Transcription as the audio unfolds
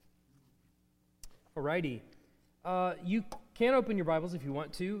Alrighty. You can open your Bibles if you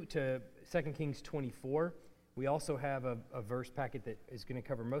want to 2 Kings 24. We also have a verse packet that is going to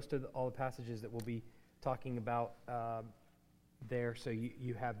cover most of all the passages that we'll be talking about there. So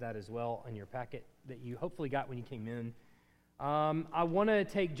you have that as well in your packet that you hopefully got when you came in. I want to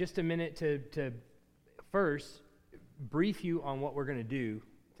take just a minute to first brief you on what we're going to do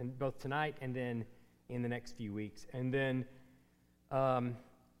both tonight and then in the next few weeks. And then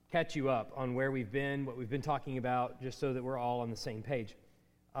catch you up on where we've been, what we've been talking about, just so that we're all on the same page.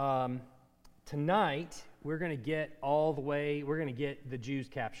 Tonight, we're going to get the Jews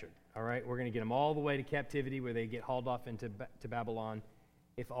captured, all right? We're going to get them all the way to captivity where they get hauled off to Babylon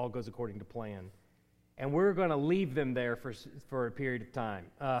if all goes according to plan. And we're going to leave them there for a period of time.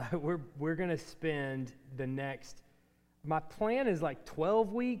 We're going to spend the next, my plan is like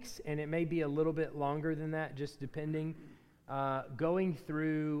 12 weeks, and it may be a little bit longer than that, just depending. Going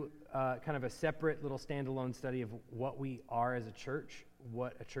through kind of a separate little standalone study of what we are as a church,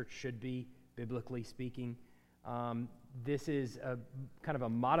 what a church should be, biblically speaking. This is a kind of a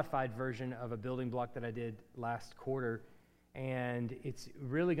modified version of a building block that I did last quarter, and it's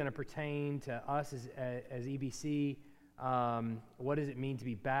really going to pertain to us as EBC. What does it mean to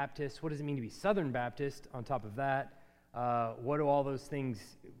be Baptist? What does it mean to be Southern Baptist on top of that? What do all those things,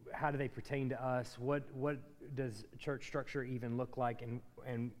 how do they pertain to us? What does church structure even look like,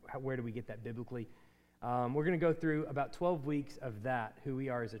 and where do we get that biblically? We're going to go through about 12 weeks of that, who we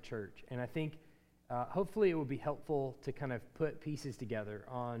are as a church. And I think hopefully it will be helpful to kind of put pieces together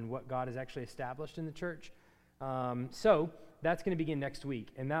on what God has actually established in the church. So that's going to begin next week,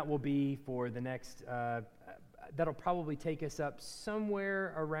 and that will be for the next, that'll probably take us up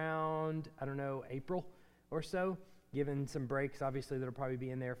somewhere around, April or so, given some breaks, obviously, that'll probably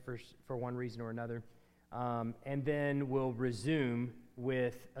be in there for one reason or another. And then we'll resume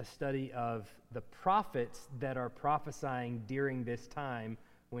with a study of the prophets that are prophesying during this time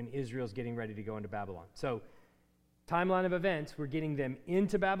when Israel's getting ready to go into Babylon. So, timeline of events, we're getting them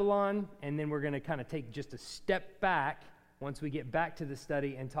into Babylon, and then we're going to kind of take just a step back once we get back to the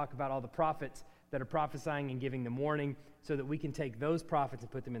study and talk about all the prophets that are prophesying and giving them warning so that we can take those prophets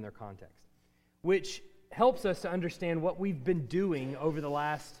and put them in their context, which helps us to understand what we've been doing over the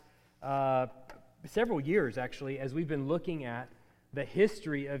last several years, actually, as we've been looking at the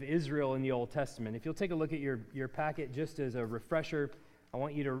history of Israel in the Old Testament. If you'll take a look at your packet just as a refresher, I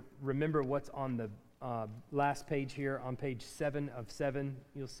want you to remember what's on the last page here, on page 7 of 7,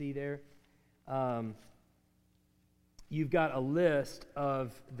 you'll see there. You've got a list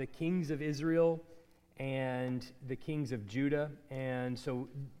of the kings of Israel and the kings of Judah. And so,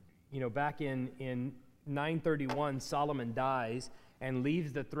 back in 931, Solomon dies and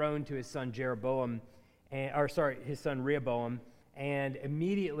leaves the throne to his son his son Rehoboam, and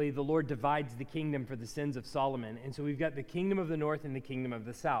immediately the Lord divides the kingdom for the sins of Solomon. And so we've got the kingdom of the north and the kingdom of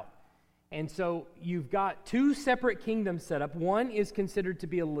the south. And so you've got two separate kingdoms set up. One is considered to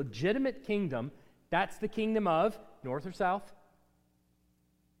be a legitimate kingdom. That's the kingdom of north or south?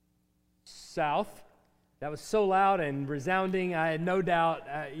 South. That was so loud and resounding, I had no doubt.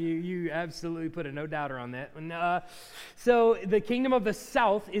 You absolutely put a no doubter on that. So the kingdom of the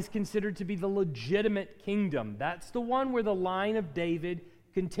south is considered to be the legitimate kingdom. That's the one where the line of David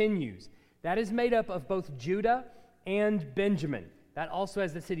continues. That is made up of both Judah and Benjamin. That also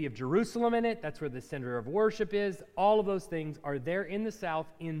has the city of Jerusalem in it. That's where the center of worship is. All of those things are there in the south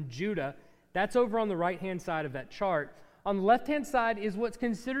in Judah. That's over on the right-hand side of that chart. On the left-hand side is what's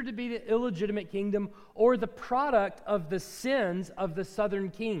considered to be the illegitimate kingdom or the product of the sins of the southern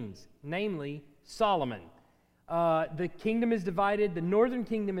kings, namely Solomon. The kingdom is divided. The northern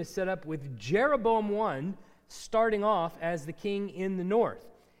kingdom is set up with Jeroboam I starting off as the king in the north.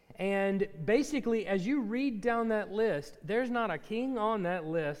 And basically, as you read down that list, there's not a king on that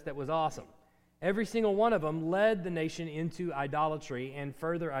list that was awesome. Every single one of them led the nation into idolatry and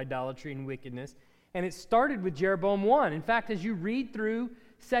further idolatry and wickedness. And it started with Jeroboam I. In fact, as you read through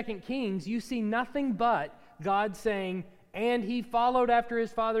 2 Kings, you see nothing but God saying, and he followed after his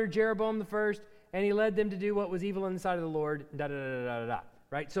father Jeroboam I, and he led them to do what was evil in the sight of the Lord,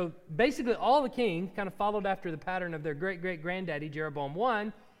 right? So basically all the kings kind of followed after the pattern of their great-great-granddaddy Jeroboam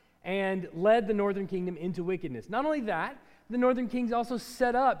I and led the northern kingdom into wickedness. Not only that, the northern kings also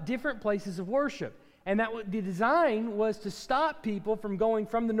set up different places of worship. And the design was to stop people from going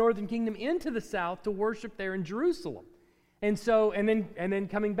from the northern kingdom into the south to worship there in Jerusalem. And then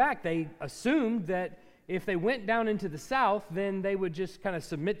coming back, they assumed that if they went down into the south, then they would just kind of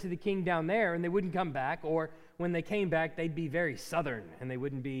submit to the king down there and they wouldn't come back. Or when they came back, they'd be very southern and they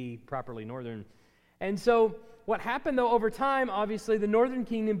wouldn't be properly northern. And so what happened, though, over time, obviously, the northern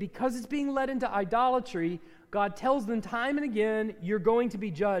kingdom, because it's being led into idolatry, God tells them time and again, you're going to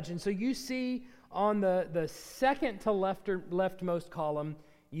be judged. And so you see on the second to leftmost column,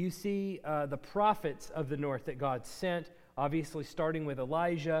 you see the prophets of the north that God sent, obviously starting with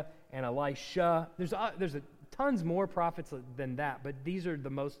Elijah and Elisha. There's tons more prophets than that, but these are the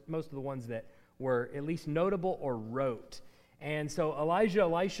most of the ones that were at least notable or wrote. And so Elijah,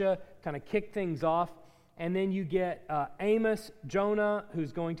 Elisha kind of kick things off. And then you get Amos, Jonah,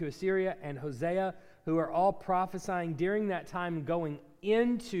 who's going to Assyria, and Hosea, who are all prophesying during that time going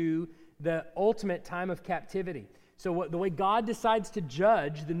into the ultimate time of captivity. So the way God decides to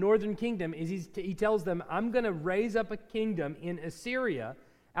judge the northern kingdom is he tells them, I'm going to raise up a kingdom in Assyria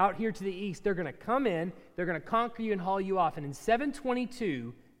out here to the east. They're going to come in, they're going to conquer you and haul you off. And in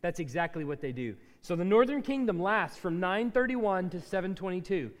 722, that's exactly what they do. So the northern kingdom lasts from 931 to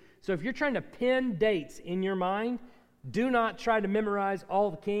 722. So if you're trying to pin dates in your mind, do not try to memorize all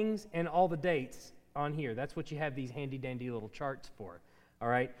the kings and all the dates on here. That's what you have these handy-dandy little charts for, all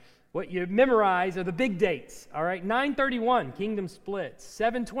right? What you memorize are the big dates, all right? 931, kingdom splits.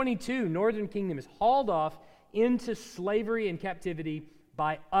 722, northern kingdom is hauled off into slavery and captivity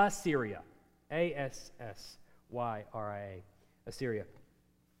by Assyria. A-S-S-Y-R-I-A, Assyria.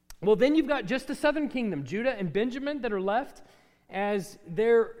 Well, then you've got just the southern kingdom, Judah and Benjamin, that are left, as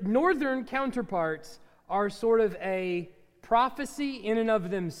their northern counterparts are sort of a prophecy in and of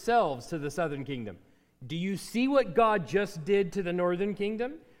themselves to the southern kingdom. Do you see what God just did to the northern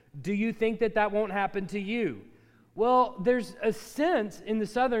kingdom? Do you think that won't happen to you? Well, there's a sense in the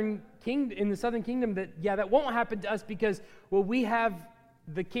southern kingdom that, that won't happen to us because, we have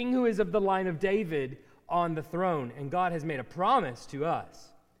the king who is of the line of David on the throne, and God has made a promise to us.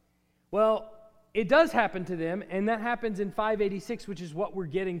 Well, it does happen to them, and that happens in 586, which is what we're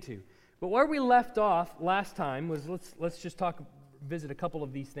getting to. But where we left off last time was, let's just visit a couple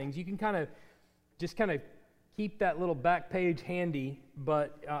of these things. You can kind of keep that little back page handy,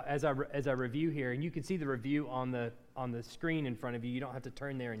 but as I review here, and you can see the review on the screen in front of you. You don't have to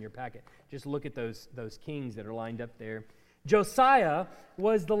turn there in your packet. Just look at those kings that are lined up there. Josiah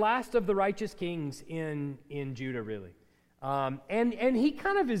was the last of the righteous kings in Judah, really. And he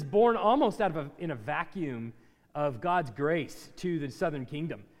kind of is born almost in a vacuum of God's grace to the southern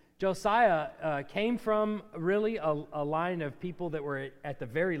kingdom. Josiah came from really a line of people that were at the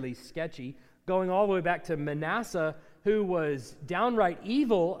very least sketchy, going all the way back to Manasseh, who was downright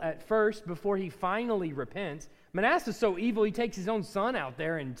evil at first before he finally repents. Manasseh's so evil, he takes his own son out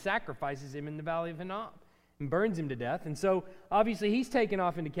there and sacrifices him in the valley of Hinnom and burns him to death. And so, obviously, he's taken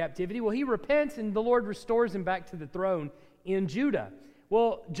off into captivity. Well, he repents, and the Lord restores him back to the throne in Judah.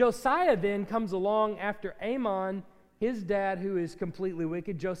 Well, Josiah then comes along after Amon, his dad, who is completely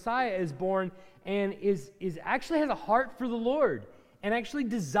wicked. Josiah is born and is actually has a heart for the Lord and actually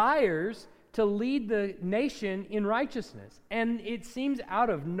desires to lead the nation in righteousness. And it seems out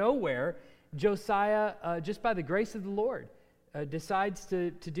of nowhere, Josiah, just by the grace of the Lord, decides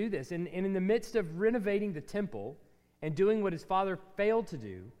to do this. And in the midst of renovating the temple and doing what his father failed to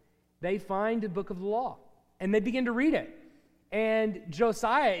do, they find the book of the law, and they begin to read it. And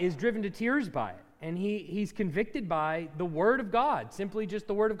Josiah is driven to tears by it, and he's convicted by the word of God, simply just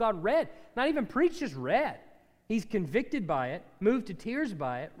the word of God read. Not even preached, just read. He's convicted by it, moved to tears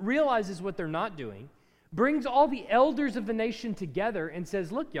by it, realizes what they're not doing, brings all the elders of the nation together and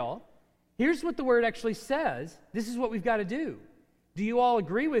says, look, y'all, here's what the word actually says. This is what we've got to do. Do you all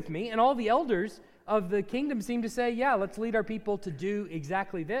agree with me? And all the elders of the kingdom seem to say, yeah, let's lead our people to do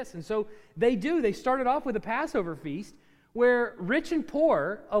exactly this. And so they do. They started off with a Passover feast where rich and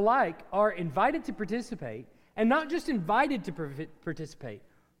poor alike are invited to participate, and not just invited to participate,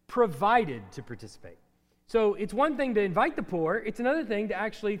 provided to participate. So it's one thing to invite the poor, it's another thing to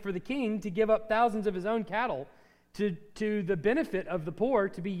actually, for the king, to give up thousands of his own cattle to the benefit of the poor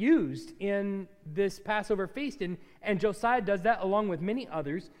to be used in this Passover feast. And Josiah does that along with many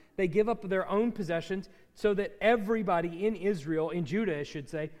others. They give up their own possessions so that everybody in Israel, in Judah, I should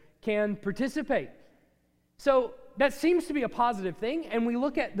say, can participate. So that seems to be a positive thing, and we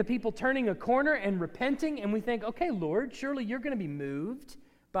look at the people turning a corner and repenting, and we think, okay, Lord, surely you're going to be moved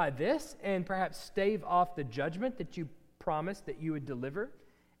by this and perhaps stave off the judgment that you promised that you would deliver,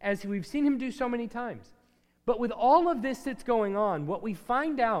 as we've seen him do so many times. But with all of this that's going on, what we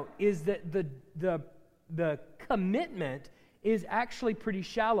find out is that the commitment is actually pretty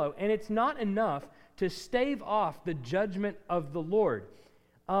shallow, and it's not enough to stave off the judgment of the Lord.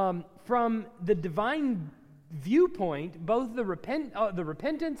 From the divine viewpoint, both the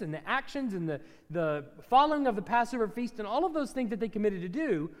repentance and the actions and the following of the Passover feast and all of those things that they committed to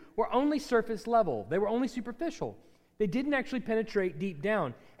do were only surface level. They were only superficial. They didn't actually penetrate deep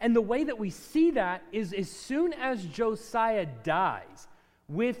down. And the way that we see that is as soon as Josiah dies,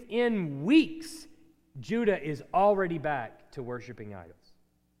 within weeks, Judah is already back to worshiping idols.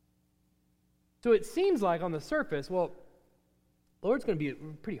 So it seems like on the surface, well, the Lord's going to be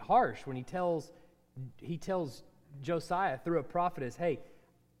pretty harsh when he tells Josiah through a prophetess, hey,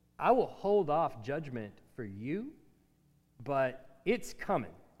 I will hold off judgment for you, but it's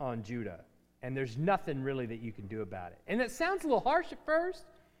coming on Judah, and there's nothing really that you can do about it. And it sounds a little harsh at first,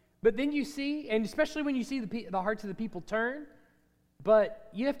 but then you see, and especially when you see the hearts of the people turn, but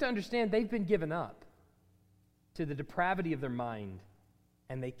you have to understand they've been given up to the depravity of their mind,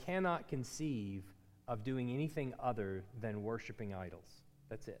 and they cannot conceive of doing anything other than worshiping idols.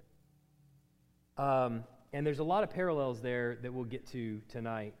 That's it. And there's a lot of parallels there that we'll get to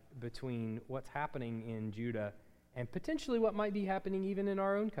tonight between what's happening in Judah and potentially what might be happening even in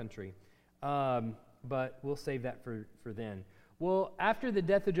our own country. But we'll save that for then. Well, after the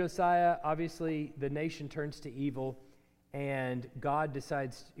death of Josiah, obviously the nation turns to evil, and God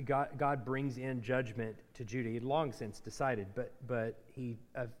brings in judgment to Judah. He had long since decided, but he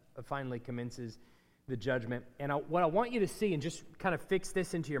finally commences the judgment. And what I want you to see, and just kind of fix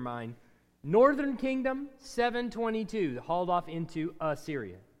this into your mind, Northern Kingdom, 722, hauled off into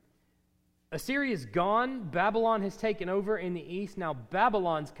Assyria. Assyria is gone. Babylon has taken over in the east. Now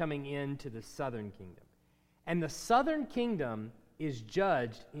Babylon's coming into the southern kingdom. And the southern kingdom is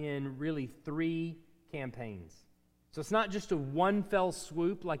judged in really 3 campaigns. So it's not just a one fell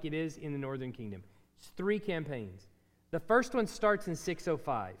swoop like it is in the northern kingdom. It's 3 campaigns. The first one starts in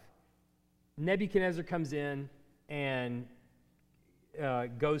 605. Nebuchadnezzar comes in and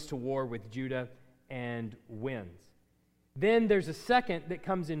goes to war with Judah and wins. Then there's a second that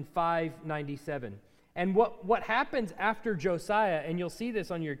comes in 597. And what happens after Josiah, and you'll see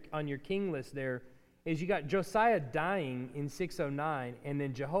this on your king list there, is you got Josiah dying in 609, and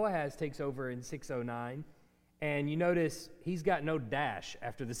then Jehoahaz takes over in 609. And you notice he's got no dash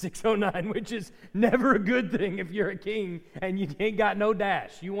after the 609, which is never a good thing if you're a king and you ain't got no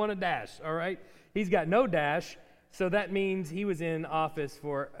dash. You want a dash, all right? He's got no dash, so that means he was in office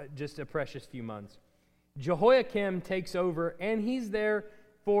for just a precious few months. Jehoiakim takes over, and he's there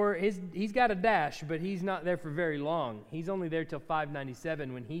he's got a dash, but he's not there for very long. He's only there till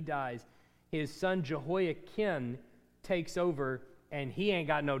 597. When he dies, his son Jehoiakim takes over, and he ain't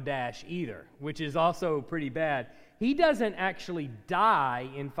got no dash either, which is also pretty bad. He doesn't actually die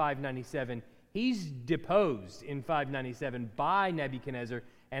in 597. He's deposed in 597 by Nebuchadnezzar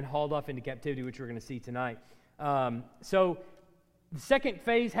and hauled off into captivity, which we're going to see tonight. So the second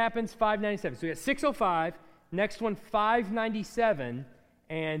phase happens 597. So we got 605, next one 597,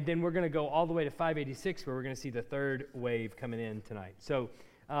 and then we're going to go all the way to 586, where we're going to see the third wave coming in tonight. So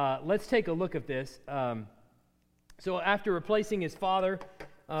let's take a look at this. So after replacing his father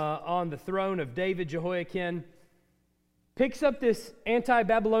on the throne of David, Jehoiakim picks up this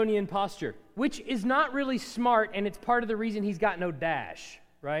anti-Babylonian posture, which is not really smart, and it's part of the reason he's got no dash,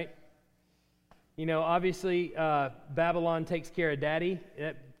 right? You know, obviously, Babylon takes care of daddy.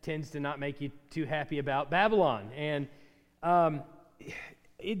 That tends to not make you too happy about Babylon. And I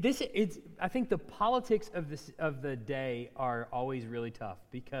think the politics of the day are always really tough,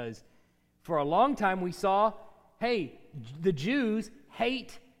 because for a long time we saw, hey, the Jews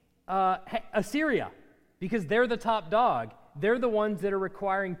hate Assyria because they're the top dog. They're the ones that are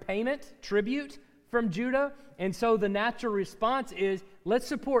requiring payment, tribute from Judah. And so the natural response is, let's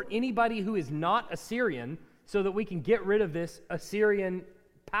support anybody who is not Assyrian so that we can get rid of this Assyrian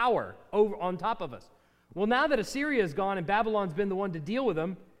power over on top of us. Well, now that Assyria is gone and Babylon's been the one to deal with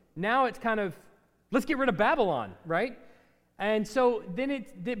them, now it's kind of, let's get rid of Babylon, right? And so then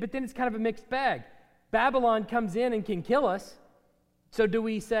it's kind of a mixed bag. Babylon comes in and can kill us. So do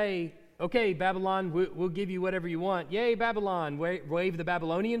we say, okay, Babylon, we'll give you whatever you want. Yay, Babylon, wave the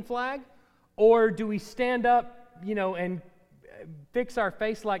Babylonian flag? Or do we stand up, and fix our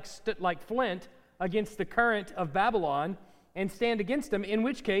face like flint against the current of Babylon and stand against them, in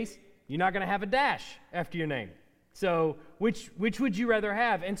which case you're not going to have a dash after your name. So which would you rather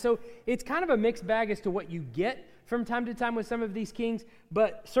have? And so it's kind of a mixed bag as to what you get from time to time with some of these kings,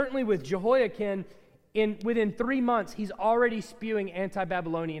 but certainly with Jehoiakim, within 3 months, he's already spewing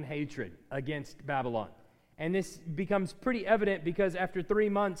anti-Babylonian hatred against Babylon. And this becomes pretty evident because after 3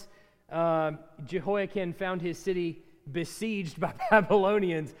 months, Jehoiakim found his city besieged by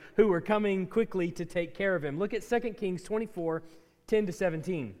Babylonians who were coming quickly to take care of him. Look at 2 Kings 24, 10 to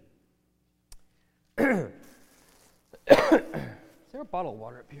 17. there a bottle of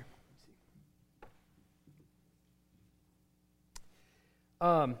water up here?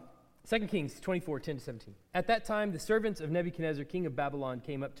 Let's see. 2 Kings 24:10-17. At that time, the servants of Nebuchadnezzar, king of Babylon,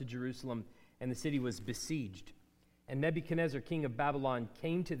 came up to Jerusalem, and the city was besieged. And Nebuchadnezzar, king of Babylon,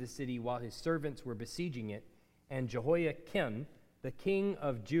 came to the city while his servants were besieging it, and Jehoiakim, the king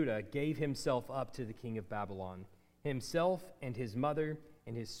of Judah, gave himself up to the king of Babylon, himself and his mother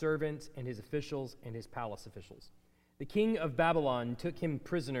and his servants and his officials and his palace officials. The king of Babylon took him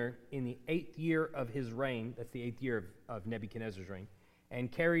prisoner in the 8th year of his reign, that's the 8th year of Nebuchadnezzar's reign,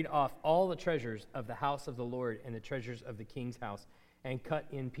 and carried off all the treasures of the house of the Lord and the treasures of the king's house, and cut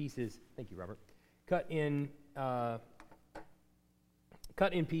in pieces, thank you, Robert, cut in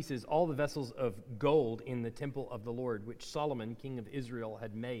pieces all the vessels of gold in the temple of the Lord, which Solomon, king of Israel,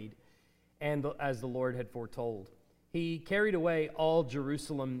 had made, and as the Lord had foretold. He carried away all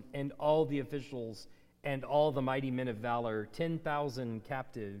Jerusalem and all the officials and all the mighty men of valor, 10,000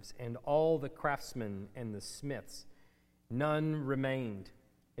 captives, and all the craftsmen and the smiths. None remained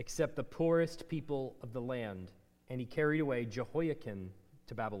except the poorest people of the land, and he carried away Jehoiakim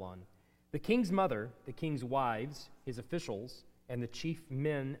to Babylon. The king's mother, the king's wives, his officials, and the chief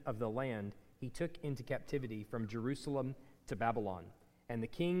men of the land he took into captivity from Jerusalem to Babylon. And the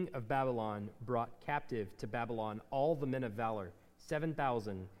king of Babylon brought captive to Babylon all the men of valor,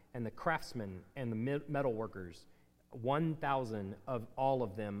 7,000, and the craftsmen and the metal workers, 1,000 of all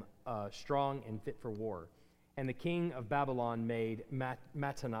of them strong and fit for war. And the king of Babylon made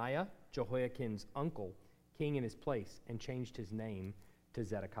Mattaniah, Jehoiakim's uncle, king in his place, and changed his name to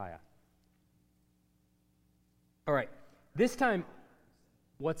Zedekiah. All right, this time,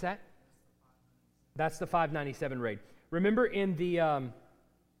 what's that? That's the 597 raid. Remember in the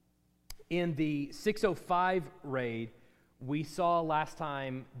 605 raid, we saw last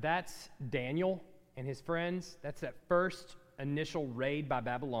time, that's Daniel and his friends. That's that first initial raid by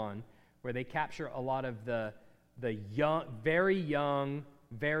Babylon, where they capture a lot of the young,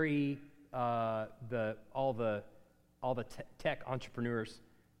 all the tech entrepreneurs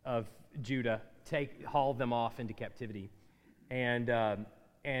of Judah, haul them off into captivity, and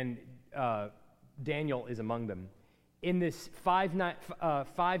Daniel is among them. In this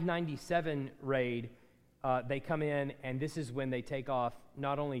 597 raid, they come in, and this is when they take off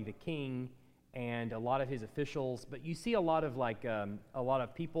not only the king and a lot of his officials, but you see a lot of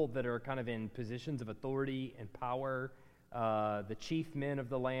people that are kind of in positions of authority and power. The chief men of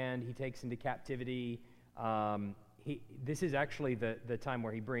the land he takes into captivity. This is actually the time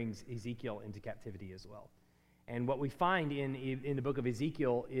where he brings Ezekiel into captivity as well. And what we find in the book of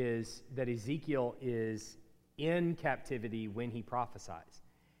Ezekiel is that Ezekiel is in captivity when he prophesies.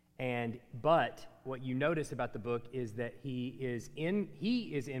 But what you notice about the book is that he is in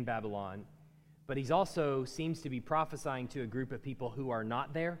Babylon, but he's also seems to be prophesying to a group of people who are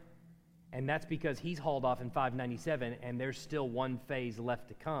not there. And that's because he's hauled off in 597, and there's still one phase left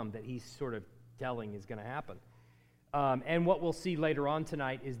to come that he's sort of telling is going to happen. And what we'll see later on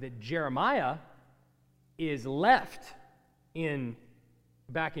tonight is that Jeremiah is left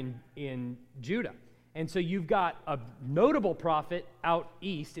back in Judah. And so you've got a notable prophet out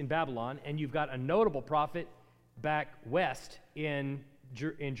east in Babylon, and you've got a notable prophet back west in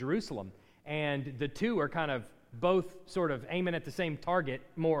Jerusalem. And the two are kind of both sort of aiming at the same target,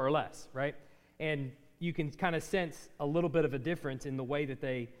 more or less, right? And you can kind of sense a little bit of a difference in the way that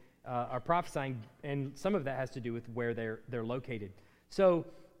they are prophesying, and some of that has to do with where they're located. So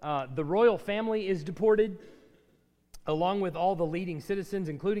the royal family is deported, along with all the leading citizens,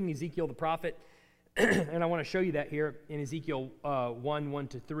 including Ezekiel the prophet. And I want to show you that here in Ezekiel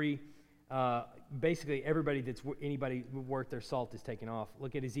 1:1-3. Basically, anybody worth their salt is taken off.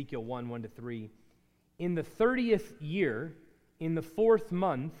 Look at Ezekiel 1:1-3. In the 30th year, in the 4th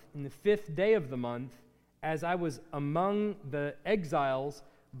month, in the 5th day of the month, as I was among the exiles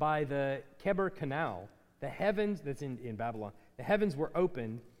by the Kebar Canal, the heavens, that's in Babylon, the heavens were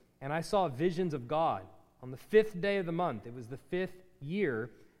opened, and I saw visions of God. On the 5th day of the month, it was the 5th year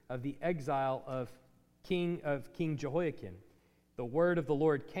of the exile of King Jehoiakim. The word of the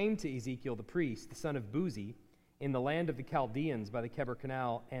Lord came to Ezekiel the priest, the son of Buzi, in the land of the Chaldeans by the Kebar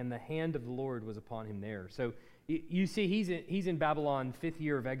Canal, and the hand of the Lord was upon him there. So you see, he's in Babylon, 5th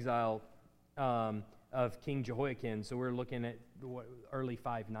year of exile of King Jehoiakim. So we're looking at early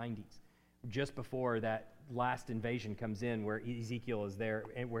 590s, just before that last invasion comes in, where Ezekiel is there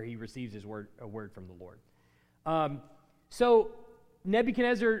and where he receives a word from the Lord. So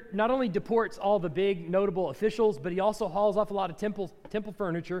Nebuchadnezzar not only deports all the big notable officials, but he also hauls off a lot of temple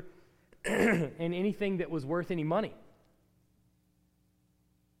furniture and anything that was worth any money.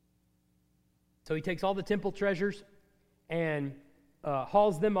 So he takes all the temple treasures and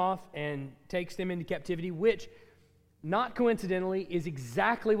hauls them off and takes them into captivity, which, not coincidentally, is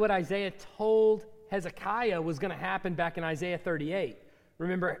exactly what Isaiah told Hezekiah was going to happen back in Isaiah 38.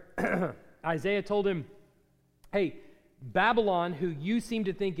 Remember, Isaiah told him, hey, Babylon, who you seem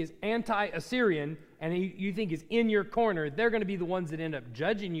to think is anti-Assyrian and you think is in your corner, they're going to be the ones that end up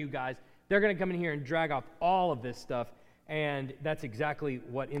judging you guys. They're going to come in here and drag off all of this stuff, and that's exactly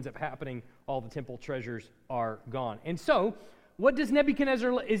what ends up happening. All the temple treasures are gone. And so, what does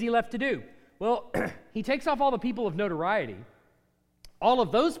Nebuchadnezzar, is he left to do? Well, he takes off all the people of notoriety. All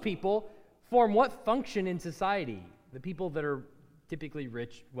of those people form what function in society? The people that are typically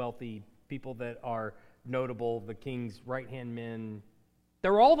rich, wealthy, people that are notable, the king's right-hand men.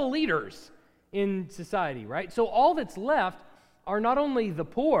 They're all the leaders in society, right? So all that's left are not only the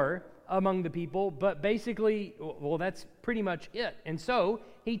poor among the people, but basically, well, that's pretty much it. And so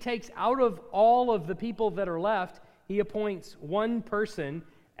he takes out of all of the people that are left, he appoints one person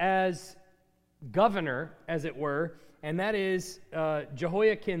as governor, as it were, and that is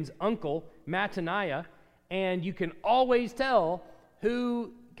Jehoiakim's uncle, Mattaniah. And you can always tell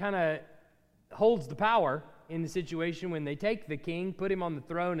who kind of holds the power in the situation when they take the king, put him on the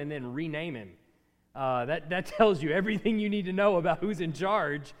throne, and then rename him. That tells you everything you need to know about who's in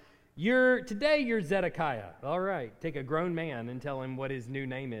charge. Today you're Zedekiah. All right, take a grown man and tell him what his new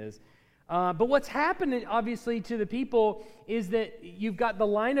name is. But what's happening, obviously, to the people is that you've got the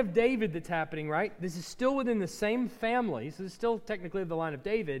line of David that's happening, right? This is still within the same family, so it's still technically the line of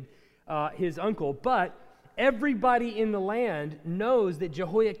David, his uncle, but everybody in the land knows that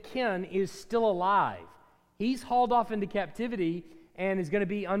Jehoiakim is still alive. He's hauled off into captivity and is going to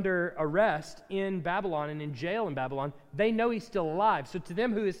be under arrest in Babylon and in jail in Babylon. They know he's still alive. So to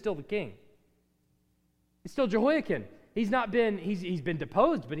them, who is still the king? It's still Jehoiakim. He's been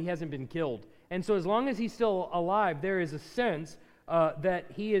deposed, but he hasn't been killed. And so as long as he's still alive, there is a sense that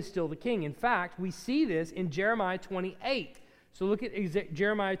he is still the king. In fact, we see this in Jeremiah 28. So look at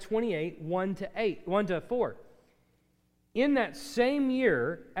Jeremiah 28, 1 to 4. In that same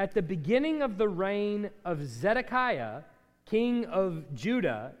year, at the beginning of the reign of Zedekiah, king of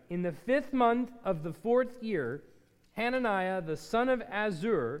Judah, in the 5th month of the 4th year, Hananiah, the son of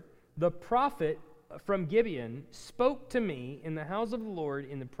Azur, the prophet from Gibeon, spoke to me in the house of the Lord,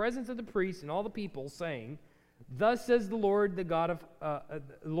 in the presence of the priests and all the people, saying, Thus says the Lord, the God of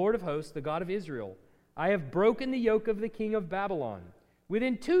Lord of hosts, the God of Israel, I have broken the yoke of the king of Babylon.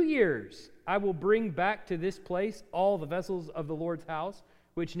 Within 2 years I will bring back to this place all the vessels of the Lord's house,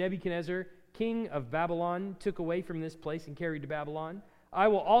 which Nebuchadnezzar, king of Babylon, took away from this place and carried to Babylon. I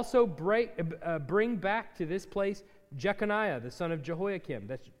will also bring back to this place Jeconiah, the son of Jehoiakim.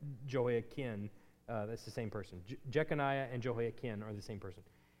 That's Jehoiakim. That's the same person. Jeconiah and Jehoiakim are the same person.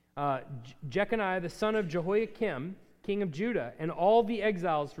 Jeconiah, the son of Jehoiakim, king of Judah, and all the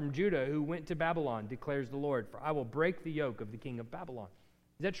exiles from Judah who went to Babylon, declares the Lord, for I will break the yoke of the king of Babylon.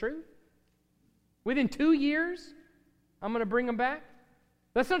 Is that true? Within 2 years, I'm going to bring them back?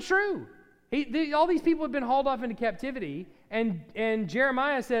 That's not true. All these people have been hauled off into captivity, and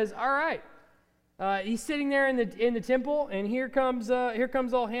Jeremiah says, all right, he's sitting there in the temple, and here comes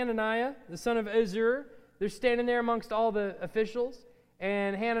all Hananiah, the son of Azur. They're standing there amongst all the officials,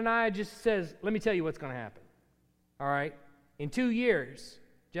 and Hananiah just says, let me tell you what's going to happen. All right? In 2 years,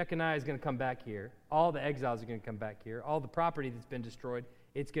 Jeconiah is going to come back here. All the exiles are going to come back here. All the property that's been destroyed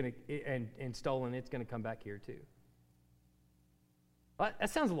and stolen, it's going to come back here too. Well, that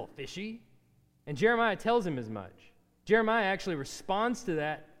sounds a little fishy. And Jeremiah tells him as much. Jeremiah actually responds to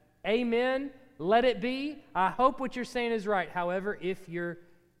that. Amen. Let it be. I hope what you're saying is right. However, if you're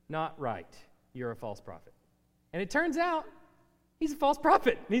not right, you're a false prophet. And it turns out he's a false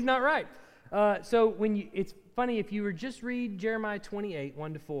prophet. He's not right. So it's funny, if you were just read Jeremiah 28,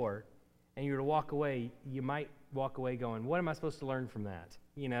 1 to 4, and you were to walk away, you might walk away going, what am I supposed to learn from that?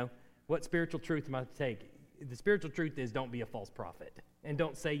 You know, what spiritual truth am I to take? The spiritual truth is don't be a false prophet. And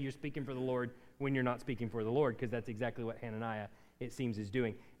don't say you're speaking for the Lord when you're not speaking for the Lord, because that's exactly what Hananiah, it seems, is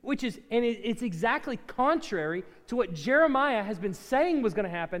doing. It's exactly contrary to what Jeremiah has been saying was going to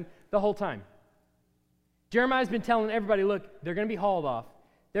happen the whole time. Jeremiah's been telling everybody, look, they're going to be hauled off.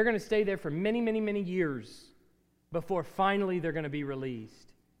 They're going to stay there for many, many, many years before finally they're going to be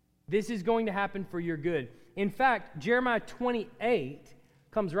released. This is going to happen for your good. In fact, Jeremiah 28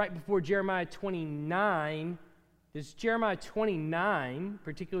 comes right before Jeremiah 29. Does Jeremiah 29,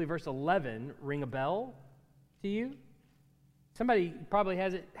 particularly verse 11, ring a bell to you? Somebody probably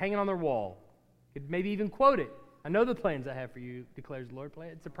has it hanging on their wall. Could maybe even quote it. I know the plans I have for you, declares the Lord.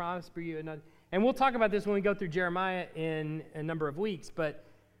 It's a promise for you. And we'll talk about this when we go through Jeremiah in a number of weeks. But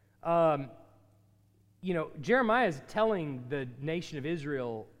Jeremiah is telling the nation of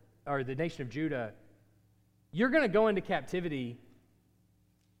Israel, or the nation of Judah, you're going to go into captivity,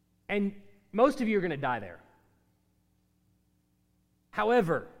 and most of you are going to die there.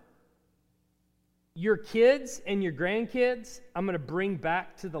 However, your kids and your grandkids, I'm going to bring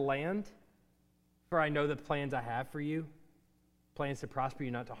back to the land, for I know the plans I have for you, plans to prosper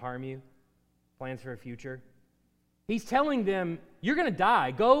you, not to harm you, plans for a future. He's telling them, you're going to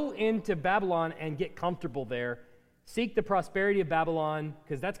die. Go into Babylon and get comfortable there. Seek the prosperity of Babylon,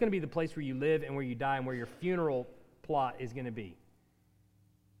 because that's going to be the place where you live and where you die and where your funeral plot is going to be.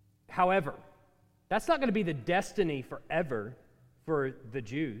 However, that's not going to be the destiny forever for the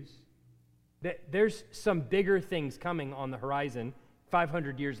Jews. There's some bigger things coming on the horizon.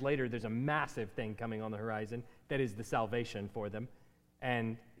 500 years later, there's a massive thing coming on the horizon that is the salvation for them.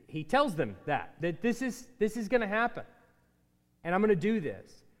 And he tells them that this is going to happen. And I'm going to do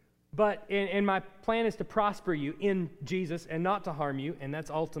this. But and my plan is to prosper you in Jesus and not to harm you, and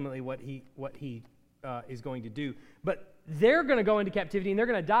that's ultimately what he is going to do. But they're going to go into captivity and they're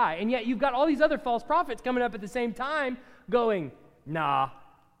going to die, and yet you've got all these other false prophets coming up at the same time going, nah,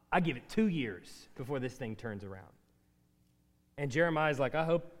 I give it 2 years before this thing turns around. And Jeremiah's like, I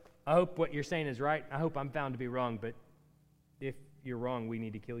hope what you're saying is right. I hope I'm found to be wrong, but if you're wrong, we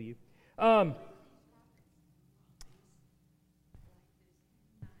need to kill you.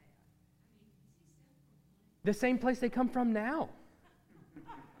 The same place they come from now.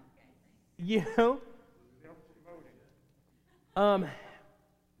 Yeah.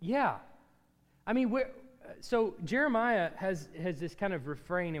 I mean, so Jeremiah has this kind of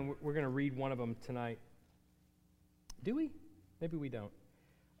refrain, and we're going to read one of them tonight. Do we? Maybe we don't.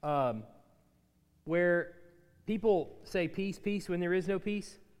 Where people say peace, peace, when there is no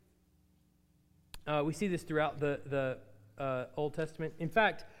peace. We see this throughout the Old Testament. In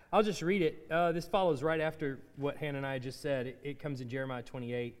fact, I'll just read it. This follows right after what Hananiah just said. It comes in Jeremiah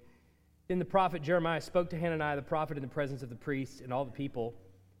 28. Then the prophet Jeremiah spoke to Hananiah the prophet in the presence of the priests and all the people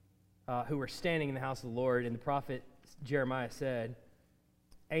who were standing in the house of the Lord. And the prophet Jeremiah said,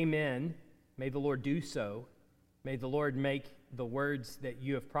 Amen. May the Lord do so. May the Lord make the words that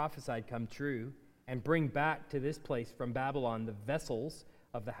you have prophesied come true, and bring back to this place from Babylon the vessels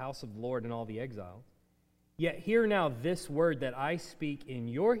of the house of the Lord and all the exiles. Yet hear now this word that I speak in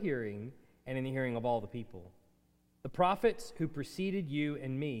your hearing and in the hearing of all the people. The prophets who preceded you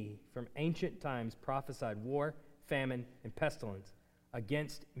and me from ancient times prophesied war, famine, and pestilence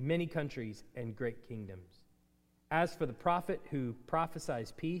against many countries and great kingdoms. As for the prophet who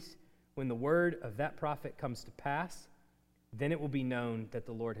prophesies peace, when the word of that prophet comes to pass, then it will be known that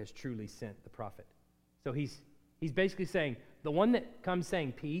the Lord has truly sent the prophet. So he's basically saying, the one that comes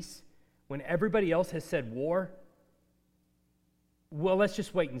saying peace, when everybody else has said war, well, let's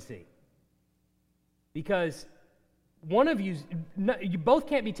just wait and see. Because one of you both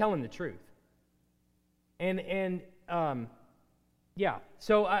can't be telling the truth. Yeah,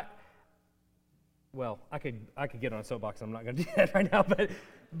 so I could get on a soapbox. I'm not going to do that right now,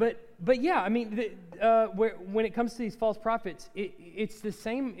 but yeah, I mean, when it comes to these false prophets, it's the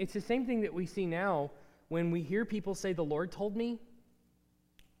same thing that we see now when we hear people say, "The Lord told me,"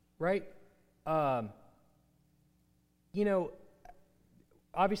 right? Obviously,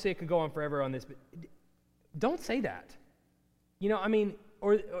 it could go on forever on this, but don't say that. I mean,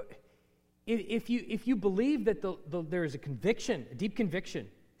 or if you believe that there is a conviction, a deep conviction,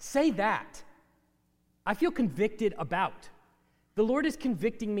 say that. I feel convicted about. The Lord is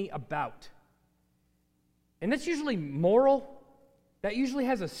convicting me about. And that's usually moral. That usually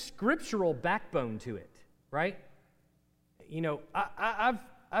has a scriptural backbone to it, right?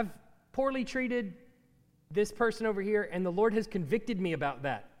 I've poorly treated this person over here, and the Lord has convicted me about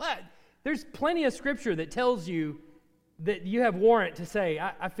that. But there's plenty of scripture that tells you that you have warrant to say,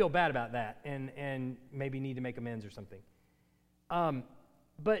 I feel bad about that, and maybe need to make amends or something.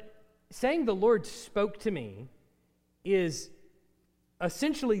 But saying the Lord spoke to me is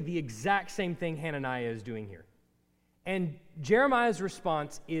essentially the exact same thing Hananiah is doing here. And Jeremiah's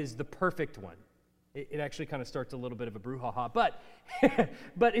response is the perfect one. It actually kind of starts a little bit of a brouhaha, but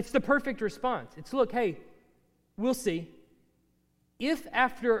it's the perfect response. It's, look, hey, we'll see. If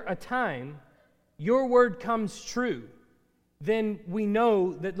after a time your word comes true, then we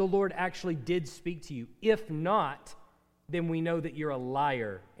know that the Lord actually did speak to you. If not, then we know that you're a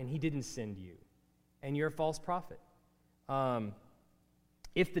liar and he didn't send you, and you're a false prophet.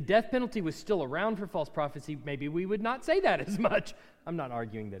 If the death penalty was still around for false prophecy, maybe we would not say that as much. I'm not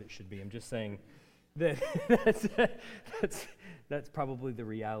arguing that it should be. I'm just saying that that's probably the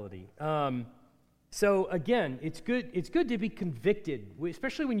reality. So again, it's good to be convicted,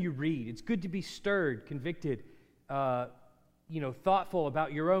 especially when you read. It's good to be stirred, convicted, thoughtful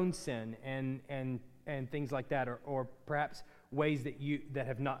about your own sin and things like that, or perhaps ways that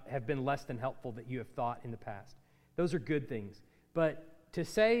have been less than helpful that you have thought in the past. Those are good things. But to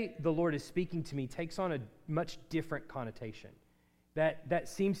say the Lord is speaking to me takes on a much different connotation. That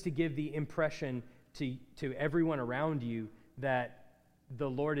seems to give the impression to everyone around you that the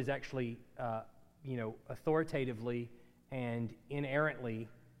Lord is actually authoritatively and inerrantly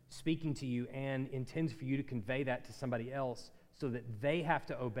speaking to you and intends for you to convey that to somebody else so that they have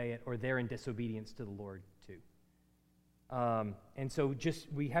to obey it or they're in disobedience to the Lord too. And so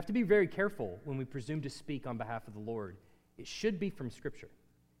we have to be very careful when we presume to speak on behalf of the Lord. It should be from Scripture.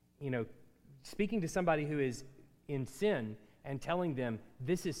 Speaking to somebody who is in sin and telling them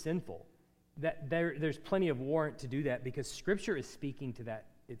this is sinful, that there's plenty of warrant to do that because Scripture is speaking to that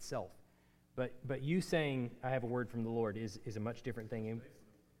itself. But you saying, I have a word from the Lord is a much different thing.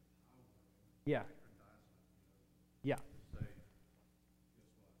 Yeah. Yeah.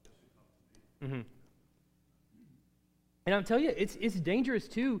 Mm-hmm. And I'll tell you, it's dangerous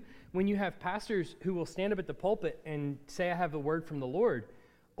too when you have pastors who will stand up at the pulpit and say, I have a word from the Lord,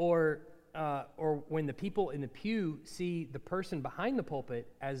 or when the people in the pew see the person behind the pulpit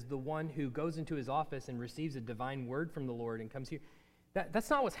as the one who goes into his office and receives a divine word from the Lord and comes here.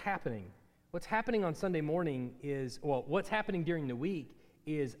 That's not what's happening. What's happening on Sunday morning what's happening during the week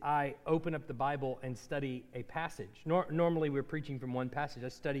is I open up the Bible and study a passage. Normally we're preaching from one passage. I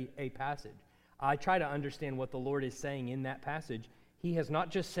study a passage. I try to understand what the Lord is saying in that passage. He has not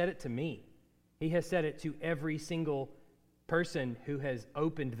just said it to me. He has said it to every single person who has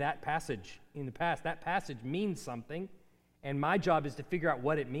opened that passage in the past. That passage means something, and my job is to figure out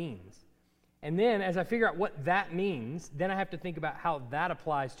what it means. And then as I figure out what that means, then I have to think about how that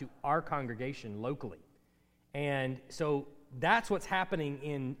applies to our congregation locally. And so that's what's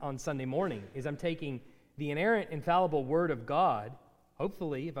happening on Sunday morning, is I'm taking the inerrant, infallible Word of God,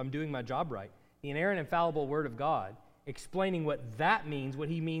 hopefully, if I'm doing my job right, the inerrant, infallible Word of God, explaining what that means, what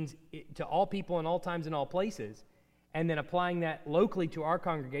He means to all people in all times and all places, and then applying that locally to our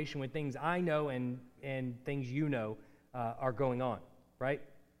congregation when things I know and things you know are going on, right?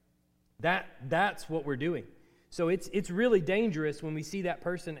 That's what we're doing. So it's really dangerous when we see that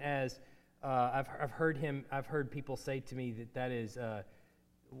person as I've heard people say to me that is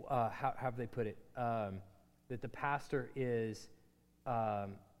how have they put it, that the pastor is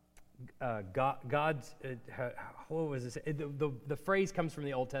God's what was this? The phrase comes from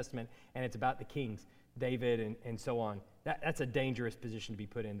the Old Testament and it's about the kings, David and so on. That's a dangerous position to be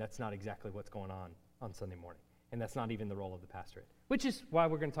put in. That's not exactly what's going on Sunday morning. And that's not even the role of the pastorate, which is why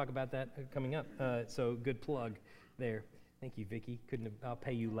we're going to talk about that coming up. So good plug there. Thank you, Vicki. I'll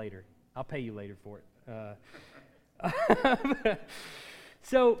pay you later. I'll pay you later for it.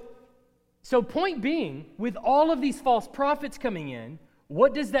 So point being, with all of these false prophets coming in,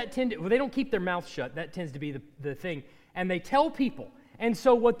 what does that tend to... Well, they don't keep their mouth shut. That tends to be the thing. And they tell people. And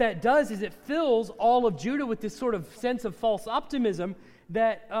so what that does is it fills all of Judah with this sort of sense of false optimism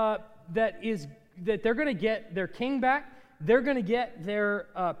that they're going to get their king back, they're going to get their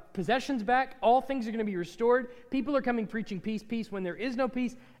possessions back, all things are going to be restored, people are coming preaching peace, peace when there is no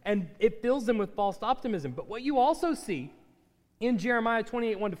peace, and it fills them with false optimism. But what you also see in Jeremiah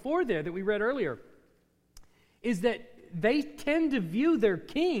 28:1-4 there that we read earlier is that they tend to view their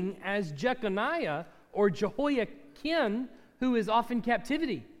king as Jeconiah or Jehoiakim, who is off in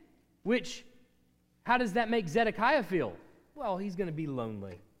captivity, which, how does that make Zedekiah feel? Well, he's going to be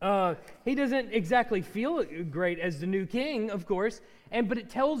lonely. He doesn't exactly feel great as the new king, of course, but it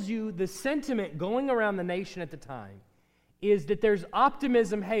tells you the sentiment going around the nation at the time is that there's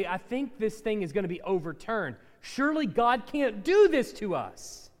optimism. Hey, I think this thing is going to be overturned. Surely God can't do this to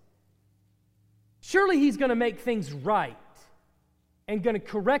us. Surely He's going to make things right and going to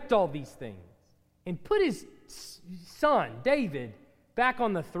correct all these things and put His son, David, back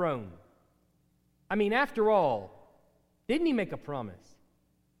on the throne. I mean, after all, didn't He make a promise?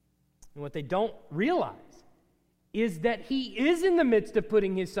 And what they don't realize is that He is in the midst of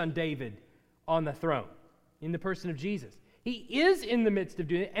putting His son David on the throne in the person of Jesus. He is in the midst of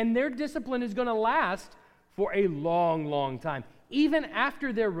doing it, and their discipline is going to last for a long, long time, even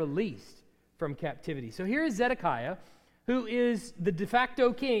after they're released from captivity. So here is Zedekiah, who is the de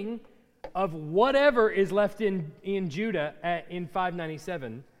facto king of whatever is left in Judah in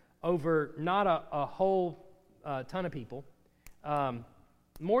 597 over not a whole ton of people.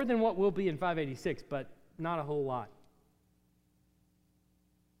 More than what will be in 586, but not a whole lot.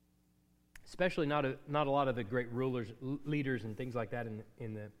 Especially not a lot of the great rulers, leaders, and things like that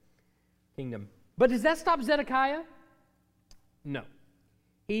in the kingdom. But does that stop Zedekiah? No.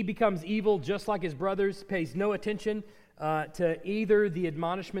 He becomes evil just like his brothers, pays no attention to either the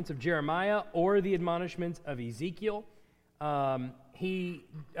admonishments of Jeremiah or the admonishments of Ezekiel. He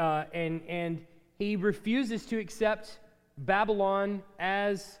refuses to accept Babylon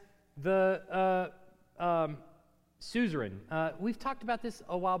as the suzerain. We've talked about this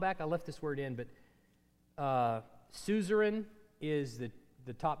a while back. I left this word in, but suzerain is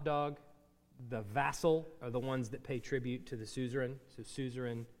the top dog. The vassal are the ones that pay tribute to the suzerain. So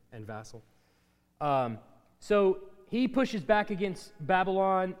suzerain and vassal. So he pushes back against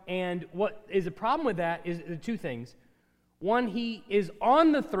Babylon, and what is a problem with that is two things. One, he is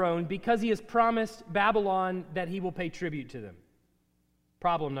on the throne because he has promised Babylon that he will pay tribute to them.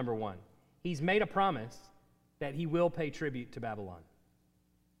 Problem number one. He's made a promise that he will pay tribute to Babylon.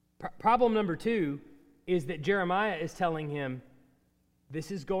 Problem number two is that Jeremiah is telling him,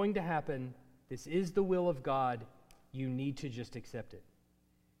 this is going to happen. This is the will of God. You need to just accept it.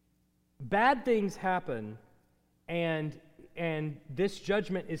 Bad things happen, and this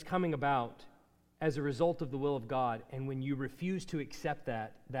judgment is coming about as a result of the will of God. And when you refuse to accept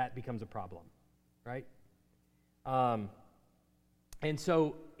that, that becomes a problem, right? And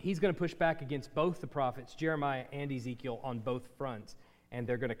so he's going to push back against both the prophets, Jeremiah and Ezekiel, on both fronts, and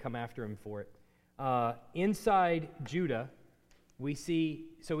they're going to come after him for it. Inside Judah, we see,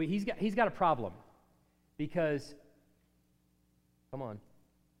 so he's got a problem because, come on,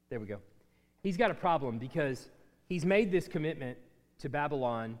 there we go. He's got a problem because he's made this commitment to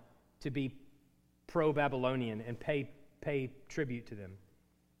Babylon to be pro-Babylonian and pay tribute to them.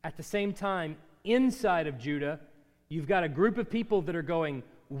 At the same time, inside of Judah, you've got a group of people that are going,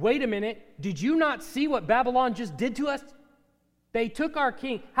 wait a minute, did you not see what Babylon just did to us? They took our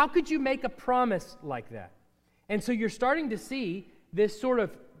king. How could you make a promise like that? And so you're starting to see this sort of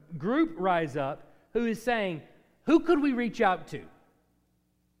group rise up who is saying, who could we reach out to?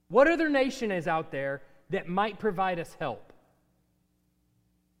 What other nation is out there that might provide us help?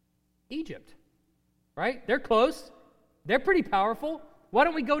 Egypt, right? They're close. They're pretty powerful. Why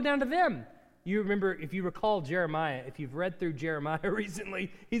don't we go down to them? You remember, if you recall Jeremiah, if you've read through Jeremiah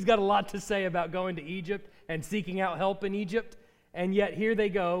recently, he's got a lot to say about going to Egypt and seeking out help in Egypt. And yet here they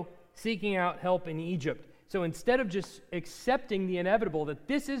go, seeking out help in Egypt. So instead of just accepting the inevitable, that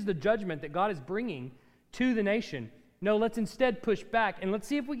this is the judgment that God is bringing to the nation, no, let's instead push back and let's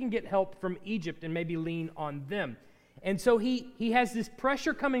see if we can get help from Egypt and maybe lean on them. And so he has this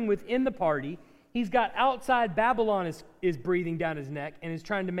pressure coming within the party. He's got outside Babylon is breathing down his neck and is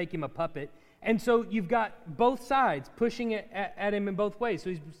trying to make him a puppet. And so you've got both sides pushing it at him in both ways. So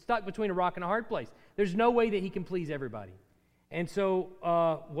he's stuck between a rock and a hard place. There's no way that he can please everybody. And so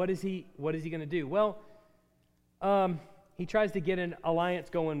what is he going to do? Well, he tries to get an alliance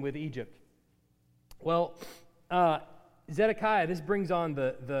going with Egypt. Well, Zedekiah, this brings on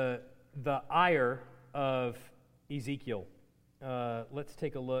the ire of Ezekiel. Let's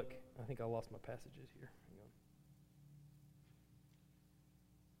take a look. I think I lost my passages here.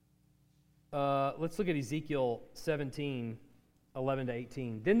 Hang on. Let's look at Ezekiel 17, 11 to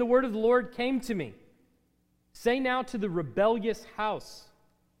 18. Then the word of the Lord came to me. Say now to the rebellious house,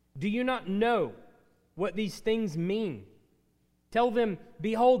 do you not know what these things mean? Tell them,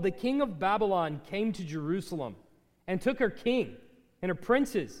 behold, the king of Babylon came to Jerusalem and took her king and her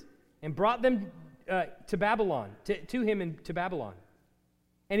princes and brought them to Babylon, to him and to Babylon.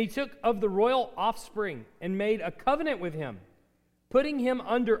 And he took of the royal offspring and made a covenant with him, putting him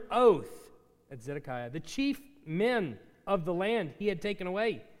under oath, that's Zedekiah, the chief men of the land he had taken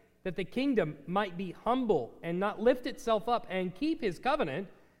away, that the kingdom might be humble and not lift itself up and keep his covenant,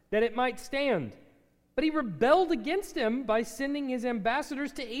 that it might stand. But he rebelled against him by sending his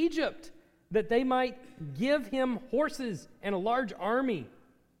ambassadors to Egypt, that they might give him horses and a large army.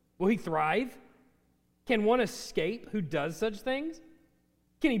 Will he thrive? Can one escape who does such things?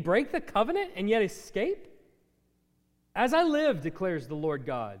 Can he break the covenant and yet escape? As I live, declares the Lord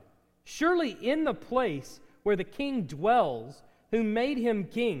God, surely in the place where the king dwells, who made him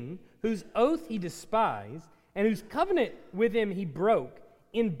king, whose oath he despised, and whose covenant with him he broke,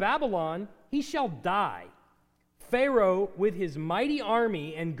 in Babylon he shall die. Pharaoh with his mighty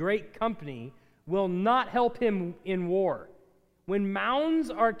army and great company will not help him in war. When mounds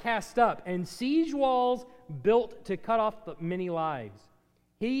are cast up and siege walls built to cut off the many lives,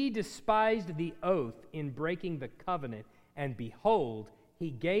 he despised the oath in breaking the covenant, and behold, he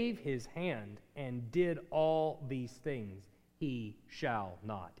gave his hand and did all these things. He shall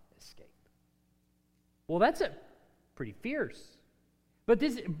not escape. Well, that's pretty fierce. But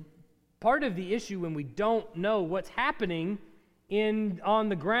this part of the issue when we don't know what's happening on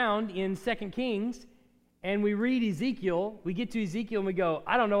the ground in 2 Kings, and we read Ezekiel, we get to Ezekiel and we go,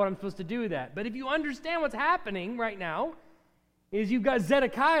 I don't know what I'm supposed to do with that. But if you understand what's happening right now, is you've got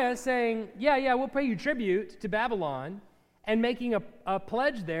Zedekiah saying, yeah, we'll pay you tribute to Babylon, and making a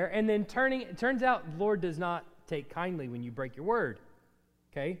pledge there, and then it turns out the Lord does not take kindly when you break your word.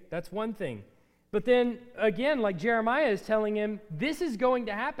 Okay, that's one thing. But then, again, like Jeremiah is telling him, this is going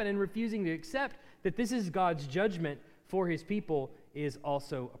to happen, and refusing to accept that this is God's judgment for his people is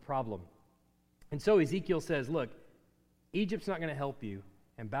also a problem. And so Ezekiel says, look, Egypt's not going to help you,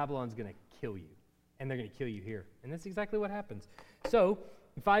 and Babylon's going to kill you, and they're going to kill you here. And that's exactly what happens. So,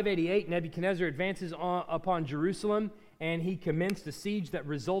 in 588, Nebuchadnezzar advances upon Jerusalem, and he commenced a siege that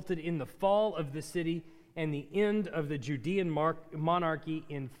resulted in the fall of the city and the end of the Judean monarchy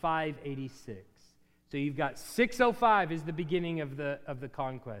in 586. So you've got 605 is the beginning of the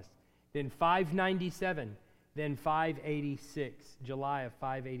conquest. Then 597, then 586, July of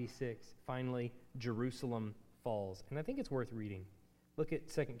 586, finally Jerusalem falls. And I think it's worth reading. Look at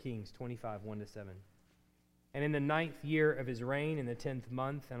 2 Kings 25, 1-7. And in the 9th year of his reign, in the 10th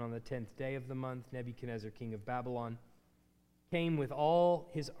month, and on the 10th day of the month, Nebuchadnezzar, king of Babylon, came with all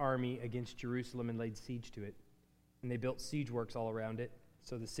his army against Jerusalem and laid siege to it. And they built siege works all around it.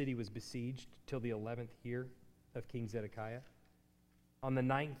 So the city was besieged till the 11th year of King Zedekiah. On the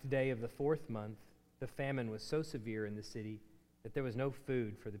 9th day of the 4th month, the famine was so severe in the city that there was no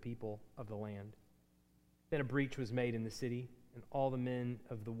food for the people of the land. Then a breach was made in the city, and all the men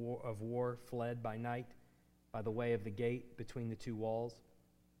of war fled by night by the way of the gate between the two walls,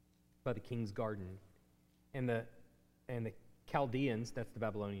 by the king's garden. And the Chaldeans, that's the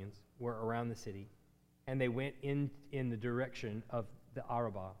Babylonians, were around the city, and they went in the direction of the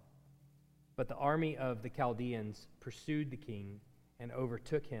Arabah. But the army of the Chaldeans pursued the king and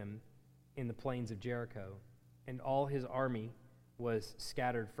overtook him in the plains of Jericho, and all his army was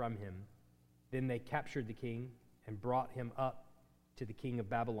scattered from him. Then they captured the king and brought him up to the king of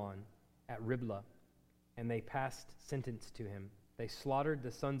Babylon at Riblah, and they passed sentence to him. They slaughtered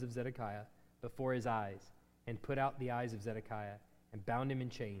the sons of Zedekiah before his eyes, and put out the eyes of Zedekiah, and bound him in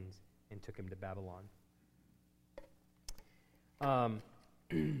chains, and took him to Babylon.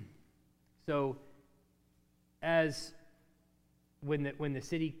 So, when the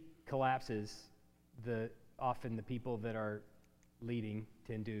city collapses, often the people that are leading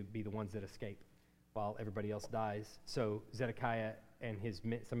tend to be the ones that escape, while everybody else dies. So Zedekiah and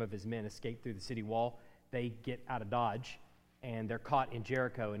some of his men escape through the city wall. They get out of Dodge, and they're caught in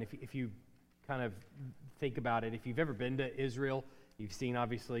Jericho. And if you kind of think about it, if you've ever been to Israel, you've seen,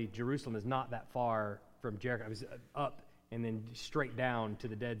 obviously, Jerusalem is not that far from Jericho. It was up and then straight down to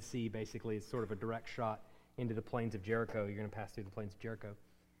the Dead Sea, basically. It's sort of a direct shot into the plains of Jericho. You're going to pass through the plains of Jericho.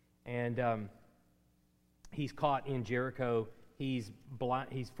 And he's caught in Jericho. He's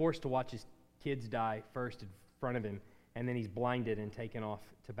forced to watch his kids die first in front of him, and then he's blinded and taken off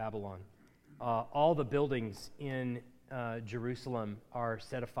to Babylon. All the buildings in Jerusalem are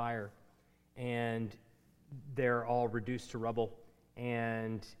set afire, and they're all reduced to rubble,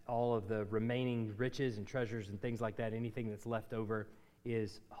 and all of the remaining riches and treasures and things like that, anything that's left over,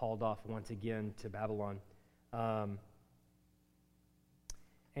 is hauled off once again to Babylon.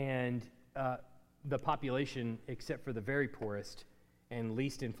 The population, except for the very poorest and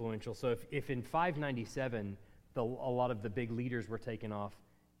least influential, so if in 597 a lot of the big leaders were taken off,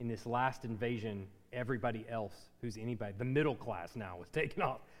 in this last invasion, everybody else who's anybody, the middle class now, was taken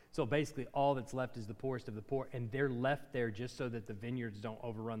off. So basically all that's left is the poorest of the poor, and they're left there just so that the vineyards don't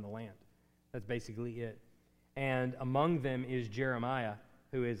overrun the land. That's basically it. And among them is Jeremiah,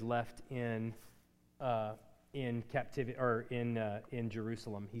 who is left in captivity, or in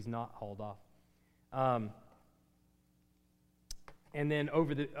Jerusalem. He's not hauled off. And then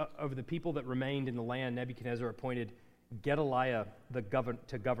over the people that remained in the land, Nebuchadnezzar appointed Gedaliah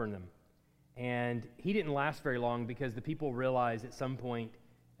to govern them. And he didn't last very long, because the people realized at some point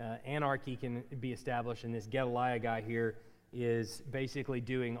anarchy can be established, and this Gedaliah guy here is basically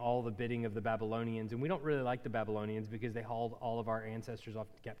doing all the bidding of the Babylonians. And we don't really like the Babylonians, because they hauled all of our ancestors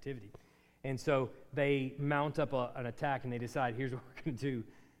off to captivity. And so they mount up an attack, and they decide, here's what we're going to do.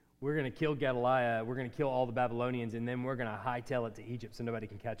 We're going to kill Gedaliah, we're going to kill all the Babylonians, and then we're going to hightail it to Egypt so nobody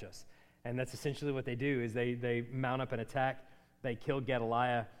can catch us. And that's essentially what they do, is they mount up an attack, they kill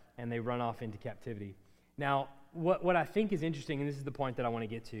Gedaliah, and they run off into captivity. Now, what I think is interesting, and this is the point that I want to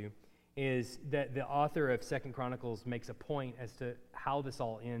get to, is that the author of 2 Chronicles makes a point as to how this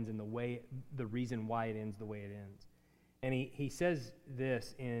all ends and the reason why it ends the way it ends. And he says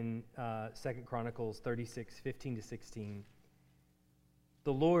this in 2 Chronicles 36, 15-16.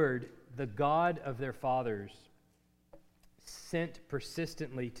 The Lord, the God of their fathers, sent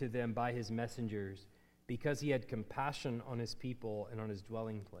persistently to them by his messengers, because he had compassion on his people and on his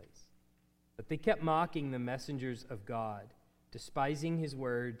dwelling place. But they kept mocking the messengers of God, despising his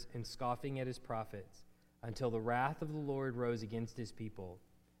words and scoffing at his prophets, until the wrath of the Lord rose against his people,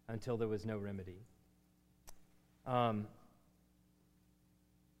 until there was no remedy.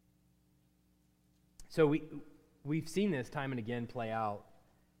 So we've seen this time and again play out,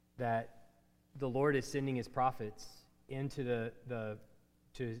 that the Lord is sending his prophets into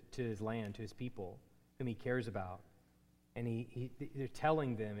to his land, to his people, whom he cares about. And they're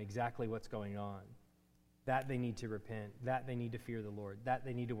telling them exactly what's going on, that they need to repent, that they need to fear the Lord, that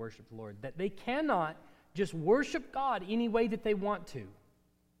they need to worship the Lord, that they cannot just worship God any way that they want to,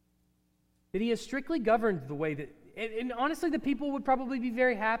 that he has strictly governed the way that, and honestly, the people would probably be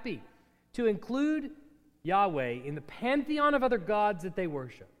very happy to include Yahweh in the pantheon of other gods that they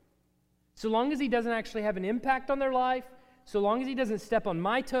worship. So long as he doesn't actually have an impact on their life, so long as he doesn't step on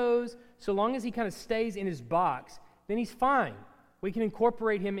my toes, so long as he kind of stays in his box, then he's fine. We can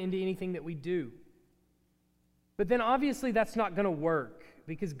incorporate him into anything that we do. But then obviously that's not going to work,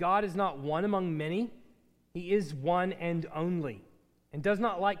 because God is not one among many. He is one and only, and does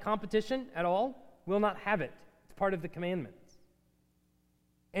not like competition at all, will not have it. It's part of the commandments.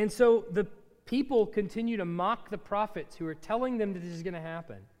 And so the people continue to mock the prophets who are telling them that this is going to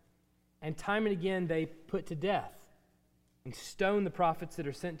happen. And time and again they put to death and stone the prophets that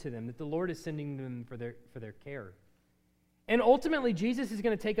are sent to them, that the Lord is sending them for their care. And ultimately, Jesus is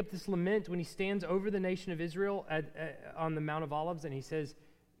going to take up this lament when he stands over the nation of Israel on the Mount of Olives, and he says,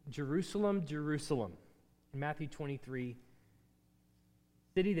 "Jerusalem, Jerusalem," in Matthew 23,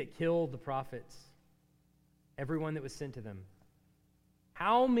 city that killed the prophets, everyone that was sent to them.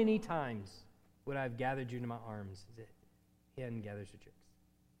 How many times would I have gathered you into my arms as a hen gathers her chicks?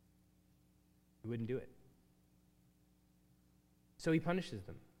 He wouldn't do it. So he punishes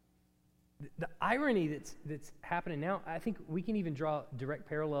them. The irony that's happening now, I think we can even draw direct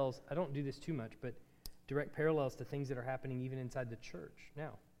parallels. I don't do this too much, but direct parallels to things that are happening even inside the church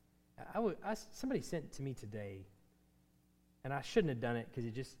now. Somebody sent to me today, and I shouldn't have done it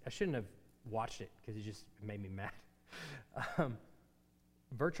because I shouldn't have watched it because it just made me mad.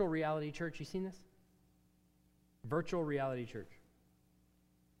 Virtual reality church, you seen this? Virtual reality church.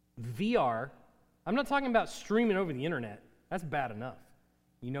 VR. I'm not talking about streaming over the internet. That's bad enough.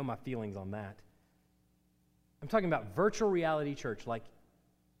 You know my feelings on that. I'm talking about virtual reality church, like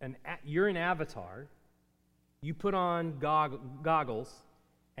you're an avatar. You put on goggles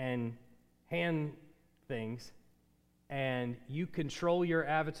and hand things, and you control your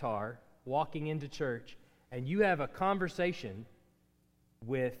avatar walking into church, and you have a conversation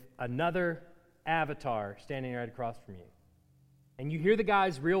with another avatar standing right across from you. And you hear the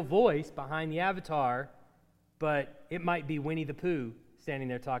guy's real voice behind the avatar, but it might be Winnie the Pooh standing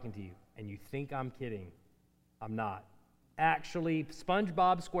there talking to you. And you think I'm kidding. I'm not. Actually,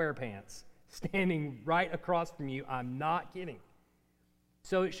 SpongeBob SquarePants standing right across from you. I'm not kidding.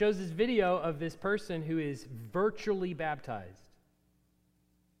 So it shows this video of this person who is virtually baptized.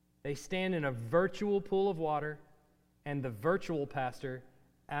 They stand in a virtual pool of water, and the virtual pastor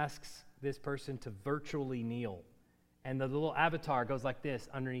asks this person to virtually kneel. And the little avatar goes like this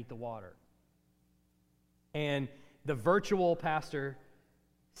underneath the water. And the virtual pastor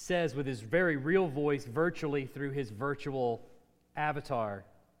says with his very real voice, virtually through his virtual avatar,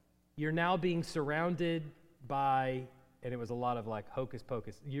 "You're now being surrounded by," and it was a lot of like hocus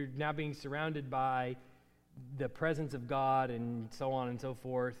pocus, "You're now being surrounded by the presence of God," and so on and so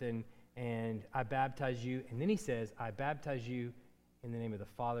forth, and "I baptize you." And then he says, "I baptize you in the name of the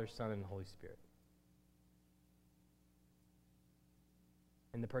Father, Son, and the Holy Spirit."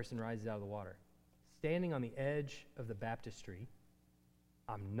 And the person rises out of the water. Standing on the edge of the baptistry,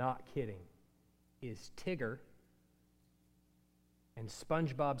 I'm not kidding, is Tigger and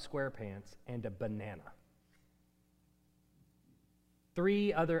SpongeBob SquarePants and a banana.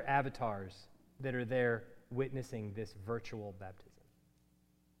 3 other avatars that are there witnessing this virtual baptism.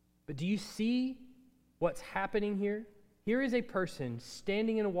 But do you see what's happening here? Here is a person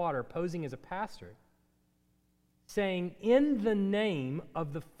standing in the water, posing as a pastor, saying, "In the name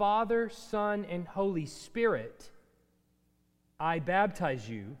of the Father, Son, and Holy Spirit, I baptize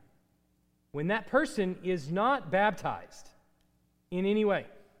you," when that person is not baptized in any way,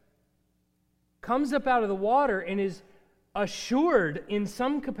 comes up out of the water and is assured in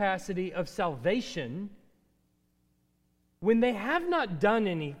some capacity of salvation, when they have not done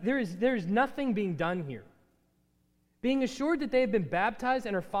any, there is nothing being done here. Being assured that they have been baptized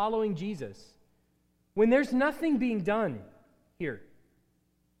and are following Jesus, when there's nothing being done here.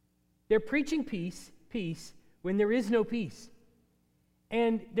 They're preaching peace, when there is no peace.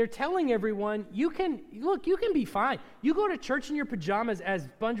 And they're telling everyone, you can be fine. You go to church in your pajamas as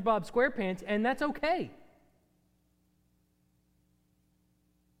SpongeBob SquarePants, and that's okay.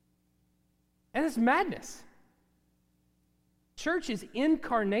 And it's madness. Church is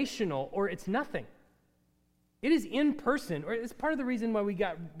incarnational, or it's nothing. It is in person, or it's part of the reason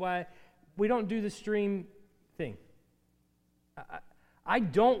why we don't do the stream thing. I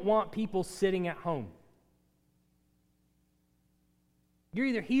don't want people sitting at home. You're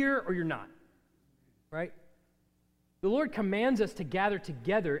either here or you're not, right? The Lord commands us to gather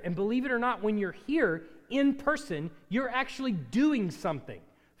together, and believe it or not, when you're here in person, you're actually doing something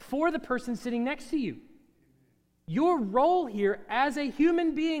for the person sitting next to you. Your role here as a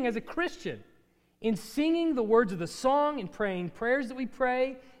human being, as a Christian, in singing the words of the song and praying prayers that we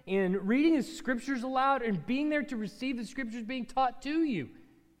pray, in reading the scriptures aloud, and being there to receive the scriptures being taught to you.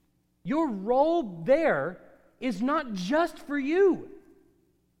 Your role there is not just for you.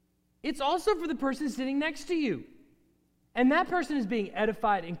 It's also for the person sitting next to you. And that person is being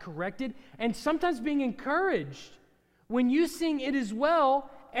edified and corrected, and sometimes being encouraged when you sing It Is Well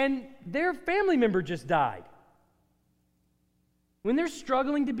and their family member just died. When they're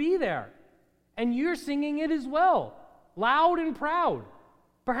struggling to be there, and you're singing It Is Well, loud and proud.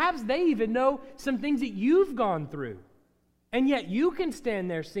 Perhaps they even know some things that you've gone through, and yet you can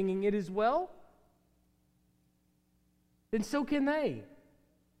stand there singing It Is Well. Then so can they.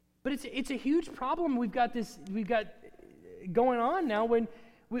 But it's a huge problem we've got going on now when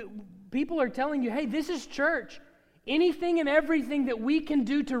people are telling you, hey, this is church. Anything and everything that we can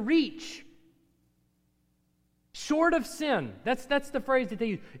do to reach short of sin. That's the phrase that they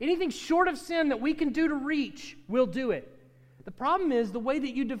use. Anything short of sin that we can do to reach, we'll do it. The problem is the way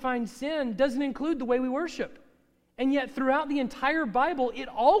that you define sin doesn't include the way we worship. And yet throughout the entire Bible, it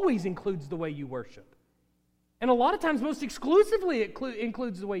always includes the way you worship. And a lot of times, most exclusively, it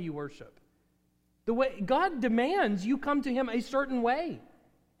includes the way you worship. The way God demands you come to Him a certain way,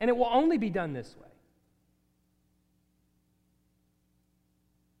 and it will only be done this way.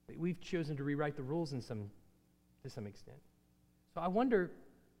 But we've chosen to rewrite the rules to some extent. So I wonder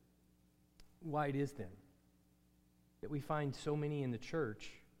why it is then that we find so many in the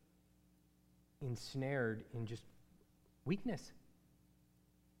church ensnared in just weakness,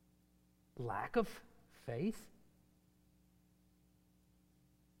 lack of faith.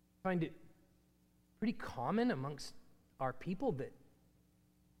 I find it pretty common amongst our people that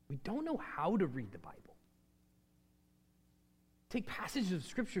we don't know how to read the Bible. Take passages of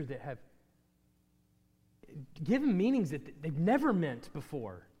Scripture that have given meanings that they've never meant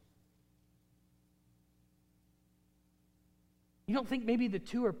before. You don't think maybe the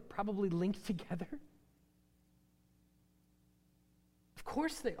two are probably linked together? Of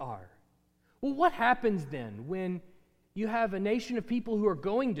course they are. Well, what happens then when you have a nation of people who are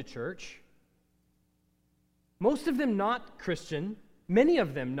going to church, most of them not Christian, many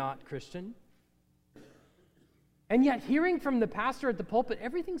of them not Christian, and yet hearing from the pastor at the pulpit,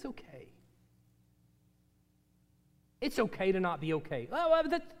 everything's okay. It's okay to not be okay. Oh,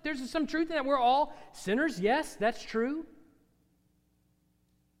 there's some truth in that. We're all sinners. Yes, that's true.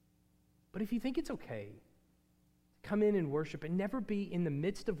 But if you think it's okay to come in and worship and never be in the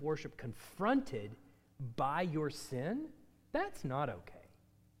midst of worship confronted by your sin, that's not okay.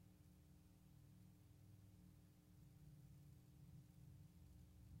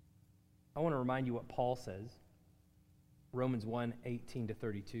 I want to remind you what Paul says, Romans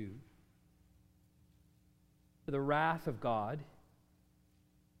 1:18-32. For the wrath of God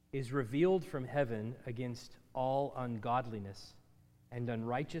is revealed from heaven against all ungodliness and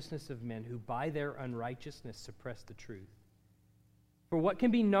unrighteousness of men who by their unrighteousness suppress the truth. For what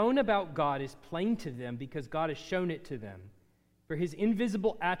can be known about God is plain to them because God has shown it to them. For His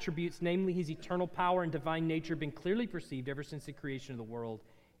invisible attributes, namely His eternal power and divine nature, have been clearly perceived ever since the creation of the world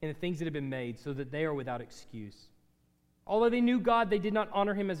and the things that have been made, so that they are without excuse. Although they knew God, they did not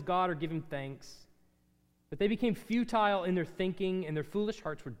honor Him as God or give Him thanks. But they became futile in their thinking, and their foolish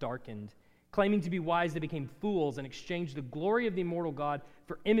hearts were darkened. Claiming to be wise, they became fools and exchanged the glory of the immortal God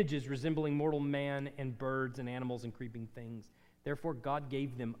for images resembling mortal man and birds and animals and creeping things. Therefore God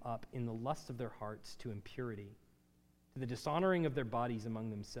gave them up in the lust of their hearts to impurity, to the dishonoring of their bodies among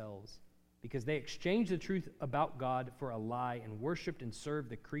themselves, because they exchanged the truth about God for a lie and worshipped and served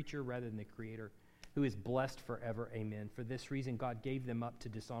the creature rather than the Creator, who is blessed forever. Amen. For this reason God gave them up to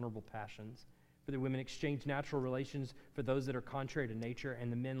dishonorable passions. For the women exchanged natural relations for those that are contrary to nature,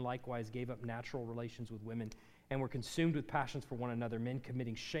 and the men likewise gave up natural relations with women, and were consumed with passions for one another, men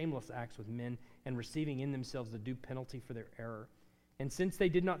committing shameless acts with men, and receiving in themselves the due penalty for their error. And since they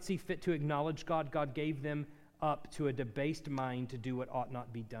did not see fit to acknowledge God, God gave them up to a debased mind to do what ought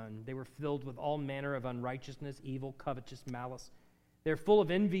not be done. They were filled with all manner of unrighteousness, evil, covetous, malice. They're full of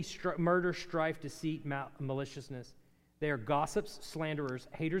envy, murder, strife, deceit, maliciousness. They are gossips, slanderers,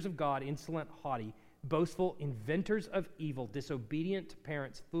 haters of God, insolent, haughty, boastful, inventors of evil, disobedient to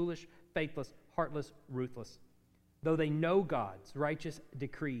parents, foolish, faithless, heartless, ruthless. Though they know God's righteous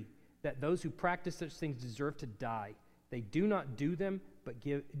decree that those who practice such things deserve to die, they do not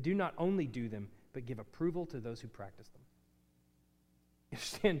only do them, but give approval to those who practice them. You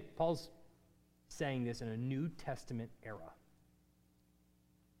understand? Paul's saying this in a New Testament era.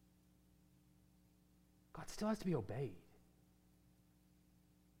 God still has to be obeyed.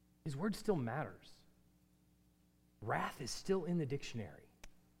 His word still matters. Wrath is still in the dictionary.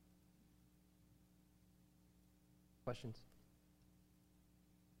 Questions?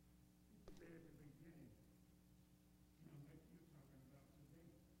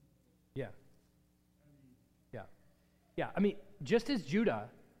 Yeah. Yeah. Yeah. I mean, just as Judah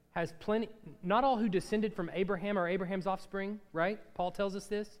has plenty, not all who descended from Abraham are Abraham's offspring, right? Paul tells us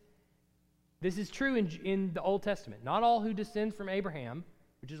this. This is true in the Old Testament. Not all who descend from Abraham,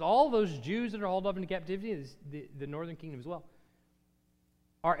 which is all those Jews that are hauled up into captivity, is the northern kingdom as well,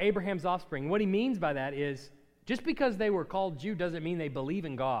 are Abraham's offspring. What he means by that is, just because they were called Jew doesn't mean they believe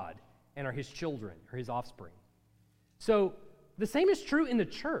in God and are his children or his offspring. So the same is true in the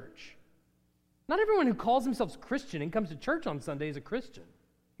church. Not everyone who calls themselves Christian and comes to church on Sunday is a Christian.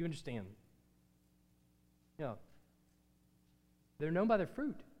 You understand? Yeah. They're known by their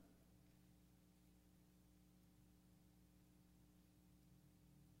fruit.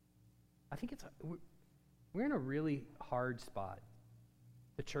 I think we're in a really hard spot,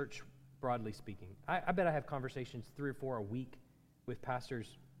 the church, broadly speaking. I bet I have conversations 3 or 4 a week with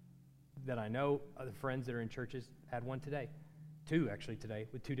pastors that I know, other friends that are in churches. Had one today. 2 actually today,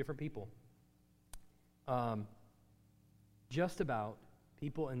 with 2 different people. Just about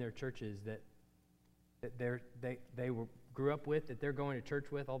people in their churches that they grew up with, that they're going to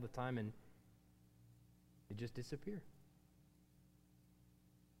church with all the time, and they just disappear.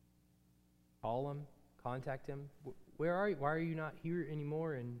 Call them, contact them. Where are you? Why are you not here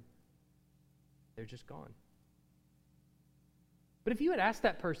anymore? And they're just gone. But if you had asked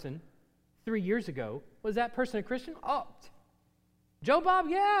that person 3 years ago, was that person a Christian? Oh, Joe Bob,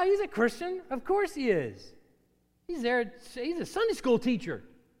 yeah, he's a Christian. Of course he is. He's there. He's a Sunday school teacher.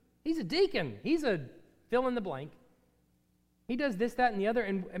 He's a deacon. He's a fill in the blank. He does this, that, and the other.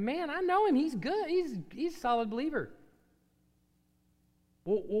 And man, I know him. He's good. He's a solid believer.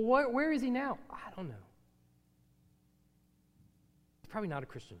 Well, where is he now? I don't know. He's probably not a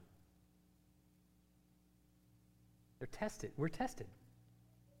Christian. They're tested. We're tested.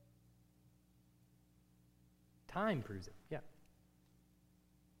 Time proves it. Yeah.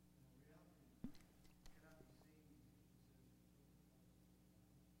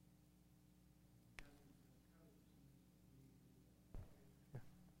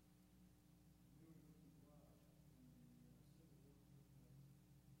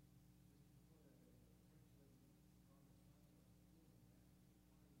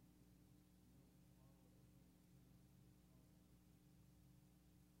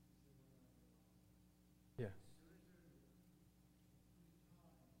 Yeah.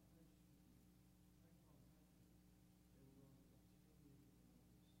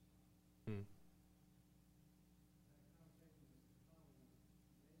 Hmm.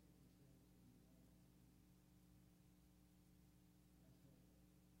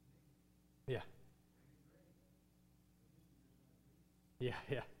 Yeah. Yeah,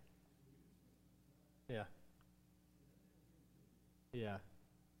 yeah. Yeah. Yeah.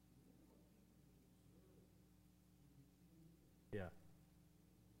 Yeah.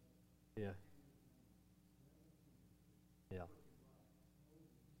 Yeah. Yeah. Yeah.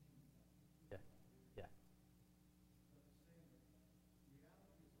 Yeah.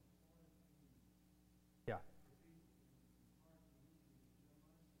 Yeah.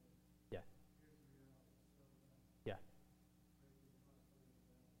 Yeah. Yeah.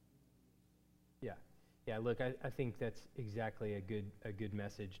 Yeah. Yeah, look, I think that's exactly a good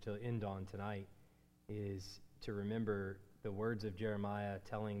message to end on tonight, is to remember the words of Jeremiah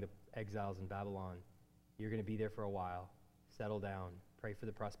telling the exiles in Babylon, you're going to be there for a while, settle down, pray for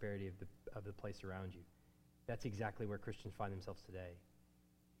the prosperity of the place around you. That's exactly where Christians find themselves today.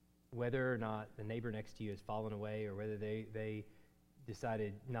 Whether or not the neighbor next to you has fallen away, or whether they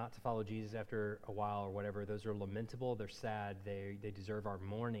decided not to follow Jesus after a while or whatever, those are lamentable, they're sad, they deserve our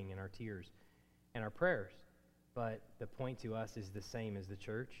mourning and our tears and our prayers. But the point to us is the same as the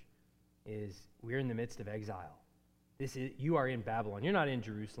church, is we're in the midst of exile. You are in Babylon. You're not in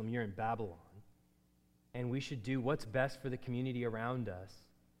Jerusalem, you're in Babylon. and we should do what's best for the community around us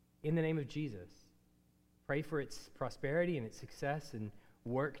in the name of Jesus. Pray for its prosperity and its success and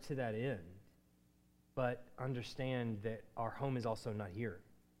work to that end. But understand that our home is also not here,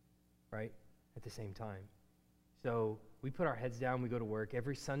 right? At the same time. So we put our heads down, we go to work.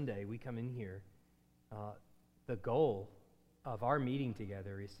 Every Sunday we come in here. The goal of our meeting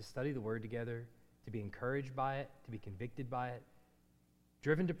together is to study the Word together, to be encouraged by it, to be convicted by it,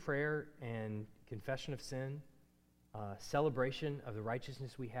 driven to prayer and confession of sin, celebration of the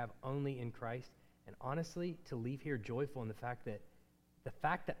righteousness we have only in Christ, and honestly, to leave here joyful in the fact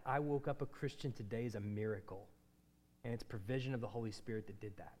that I woke up a Christian today is a miracle, and it's provision of the Holy Spirit that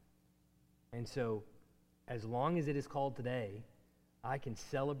did that. And so, as long as it is called today, I can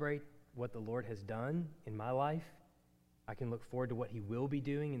celebrate what the Lord has done in my life. I can look forward to what He will be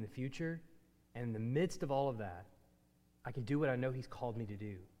doing in the future, and in the midst of all of that, I can do what I know He's called me to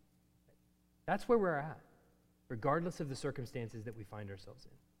do. That's where we're at, regardless of the circumstances that we find ourselves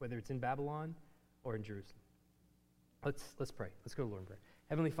in, whether it's in Babylon or in Jerusalem. Let's pray. Let's go to the Lord in prayer.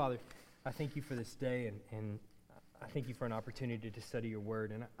 Heavenly Father, I thank You for this day, and I thank You for an opportunity to study Your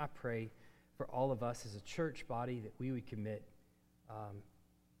Word. And I pray for all of us as a church body that we would commit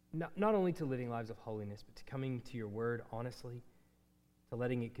not only to living lives of holiness, but to coming to Your Word honestly, to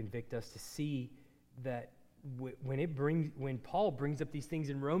letting it convict us, to see that when Paul brings up these things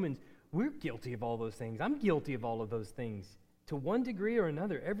in Romans, we're guilty of all those things. I'm guilty of all of those things. To one degree or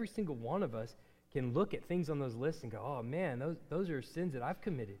another, every single one of us can look at things on those lists and go, oh man, those are sins that I've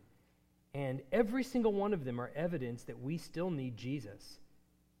committed. And every single one of them are evidence that we still need Jesus.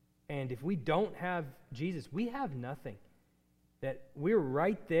 And if we don't have Jesus, we have nothing. That we're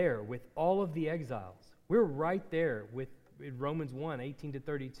right there with all of the exiles. We're right there with Romans 1, 18 to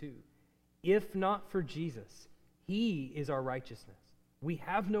 32. If not for Jesus, He is our righteousness. We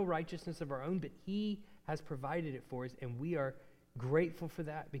have no righteousness of our own, but He has provided it for us, and we are grateful for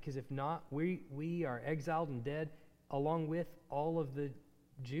that, because if not, we are exiled and dead along with all of the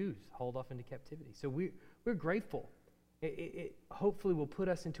Jews hauled off into captivity. So we're grateful. It hopefully will put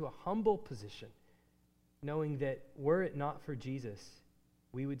us into a humble position, knowing that were it not for Jesus,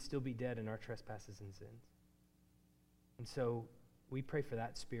 we would still be dead in our trespasses and sins. And so we pray for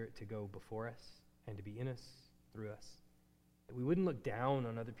that Spirit to go before us and to be in us, through us. That we wouldn't look down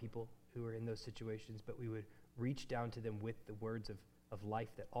on other people who are in those situations, but we would reach down to them with the words of life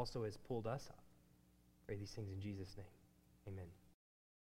that also has pulled us up. Pray these things in Jesus' name. Amen.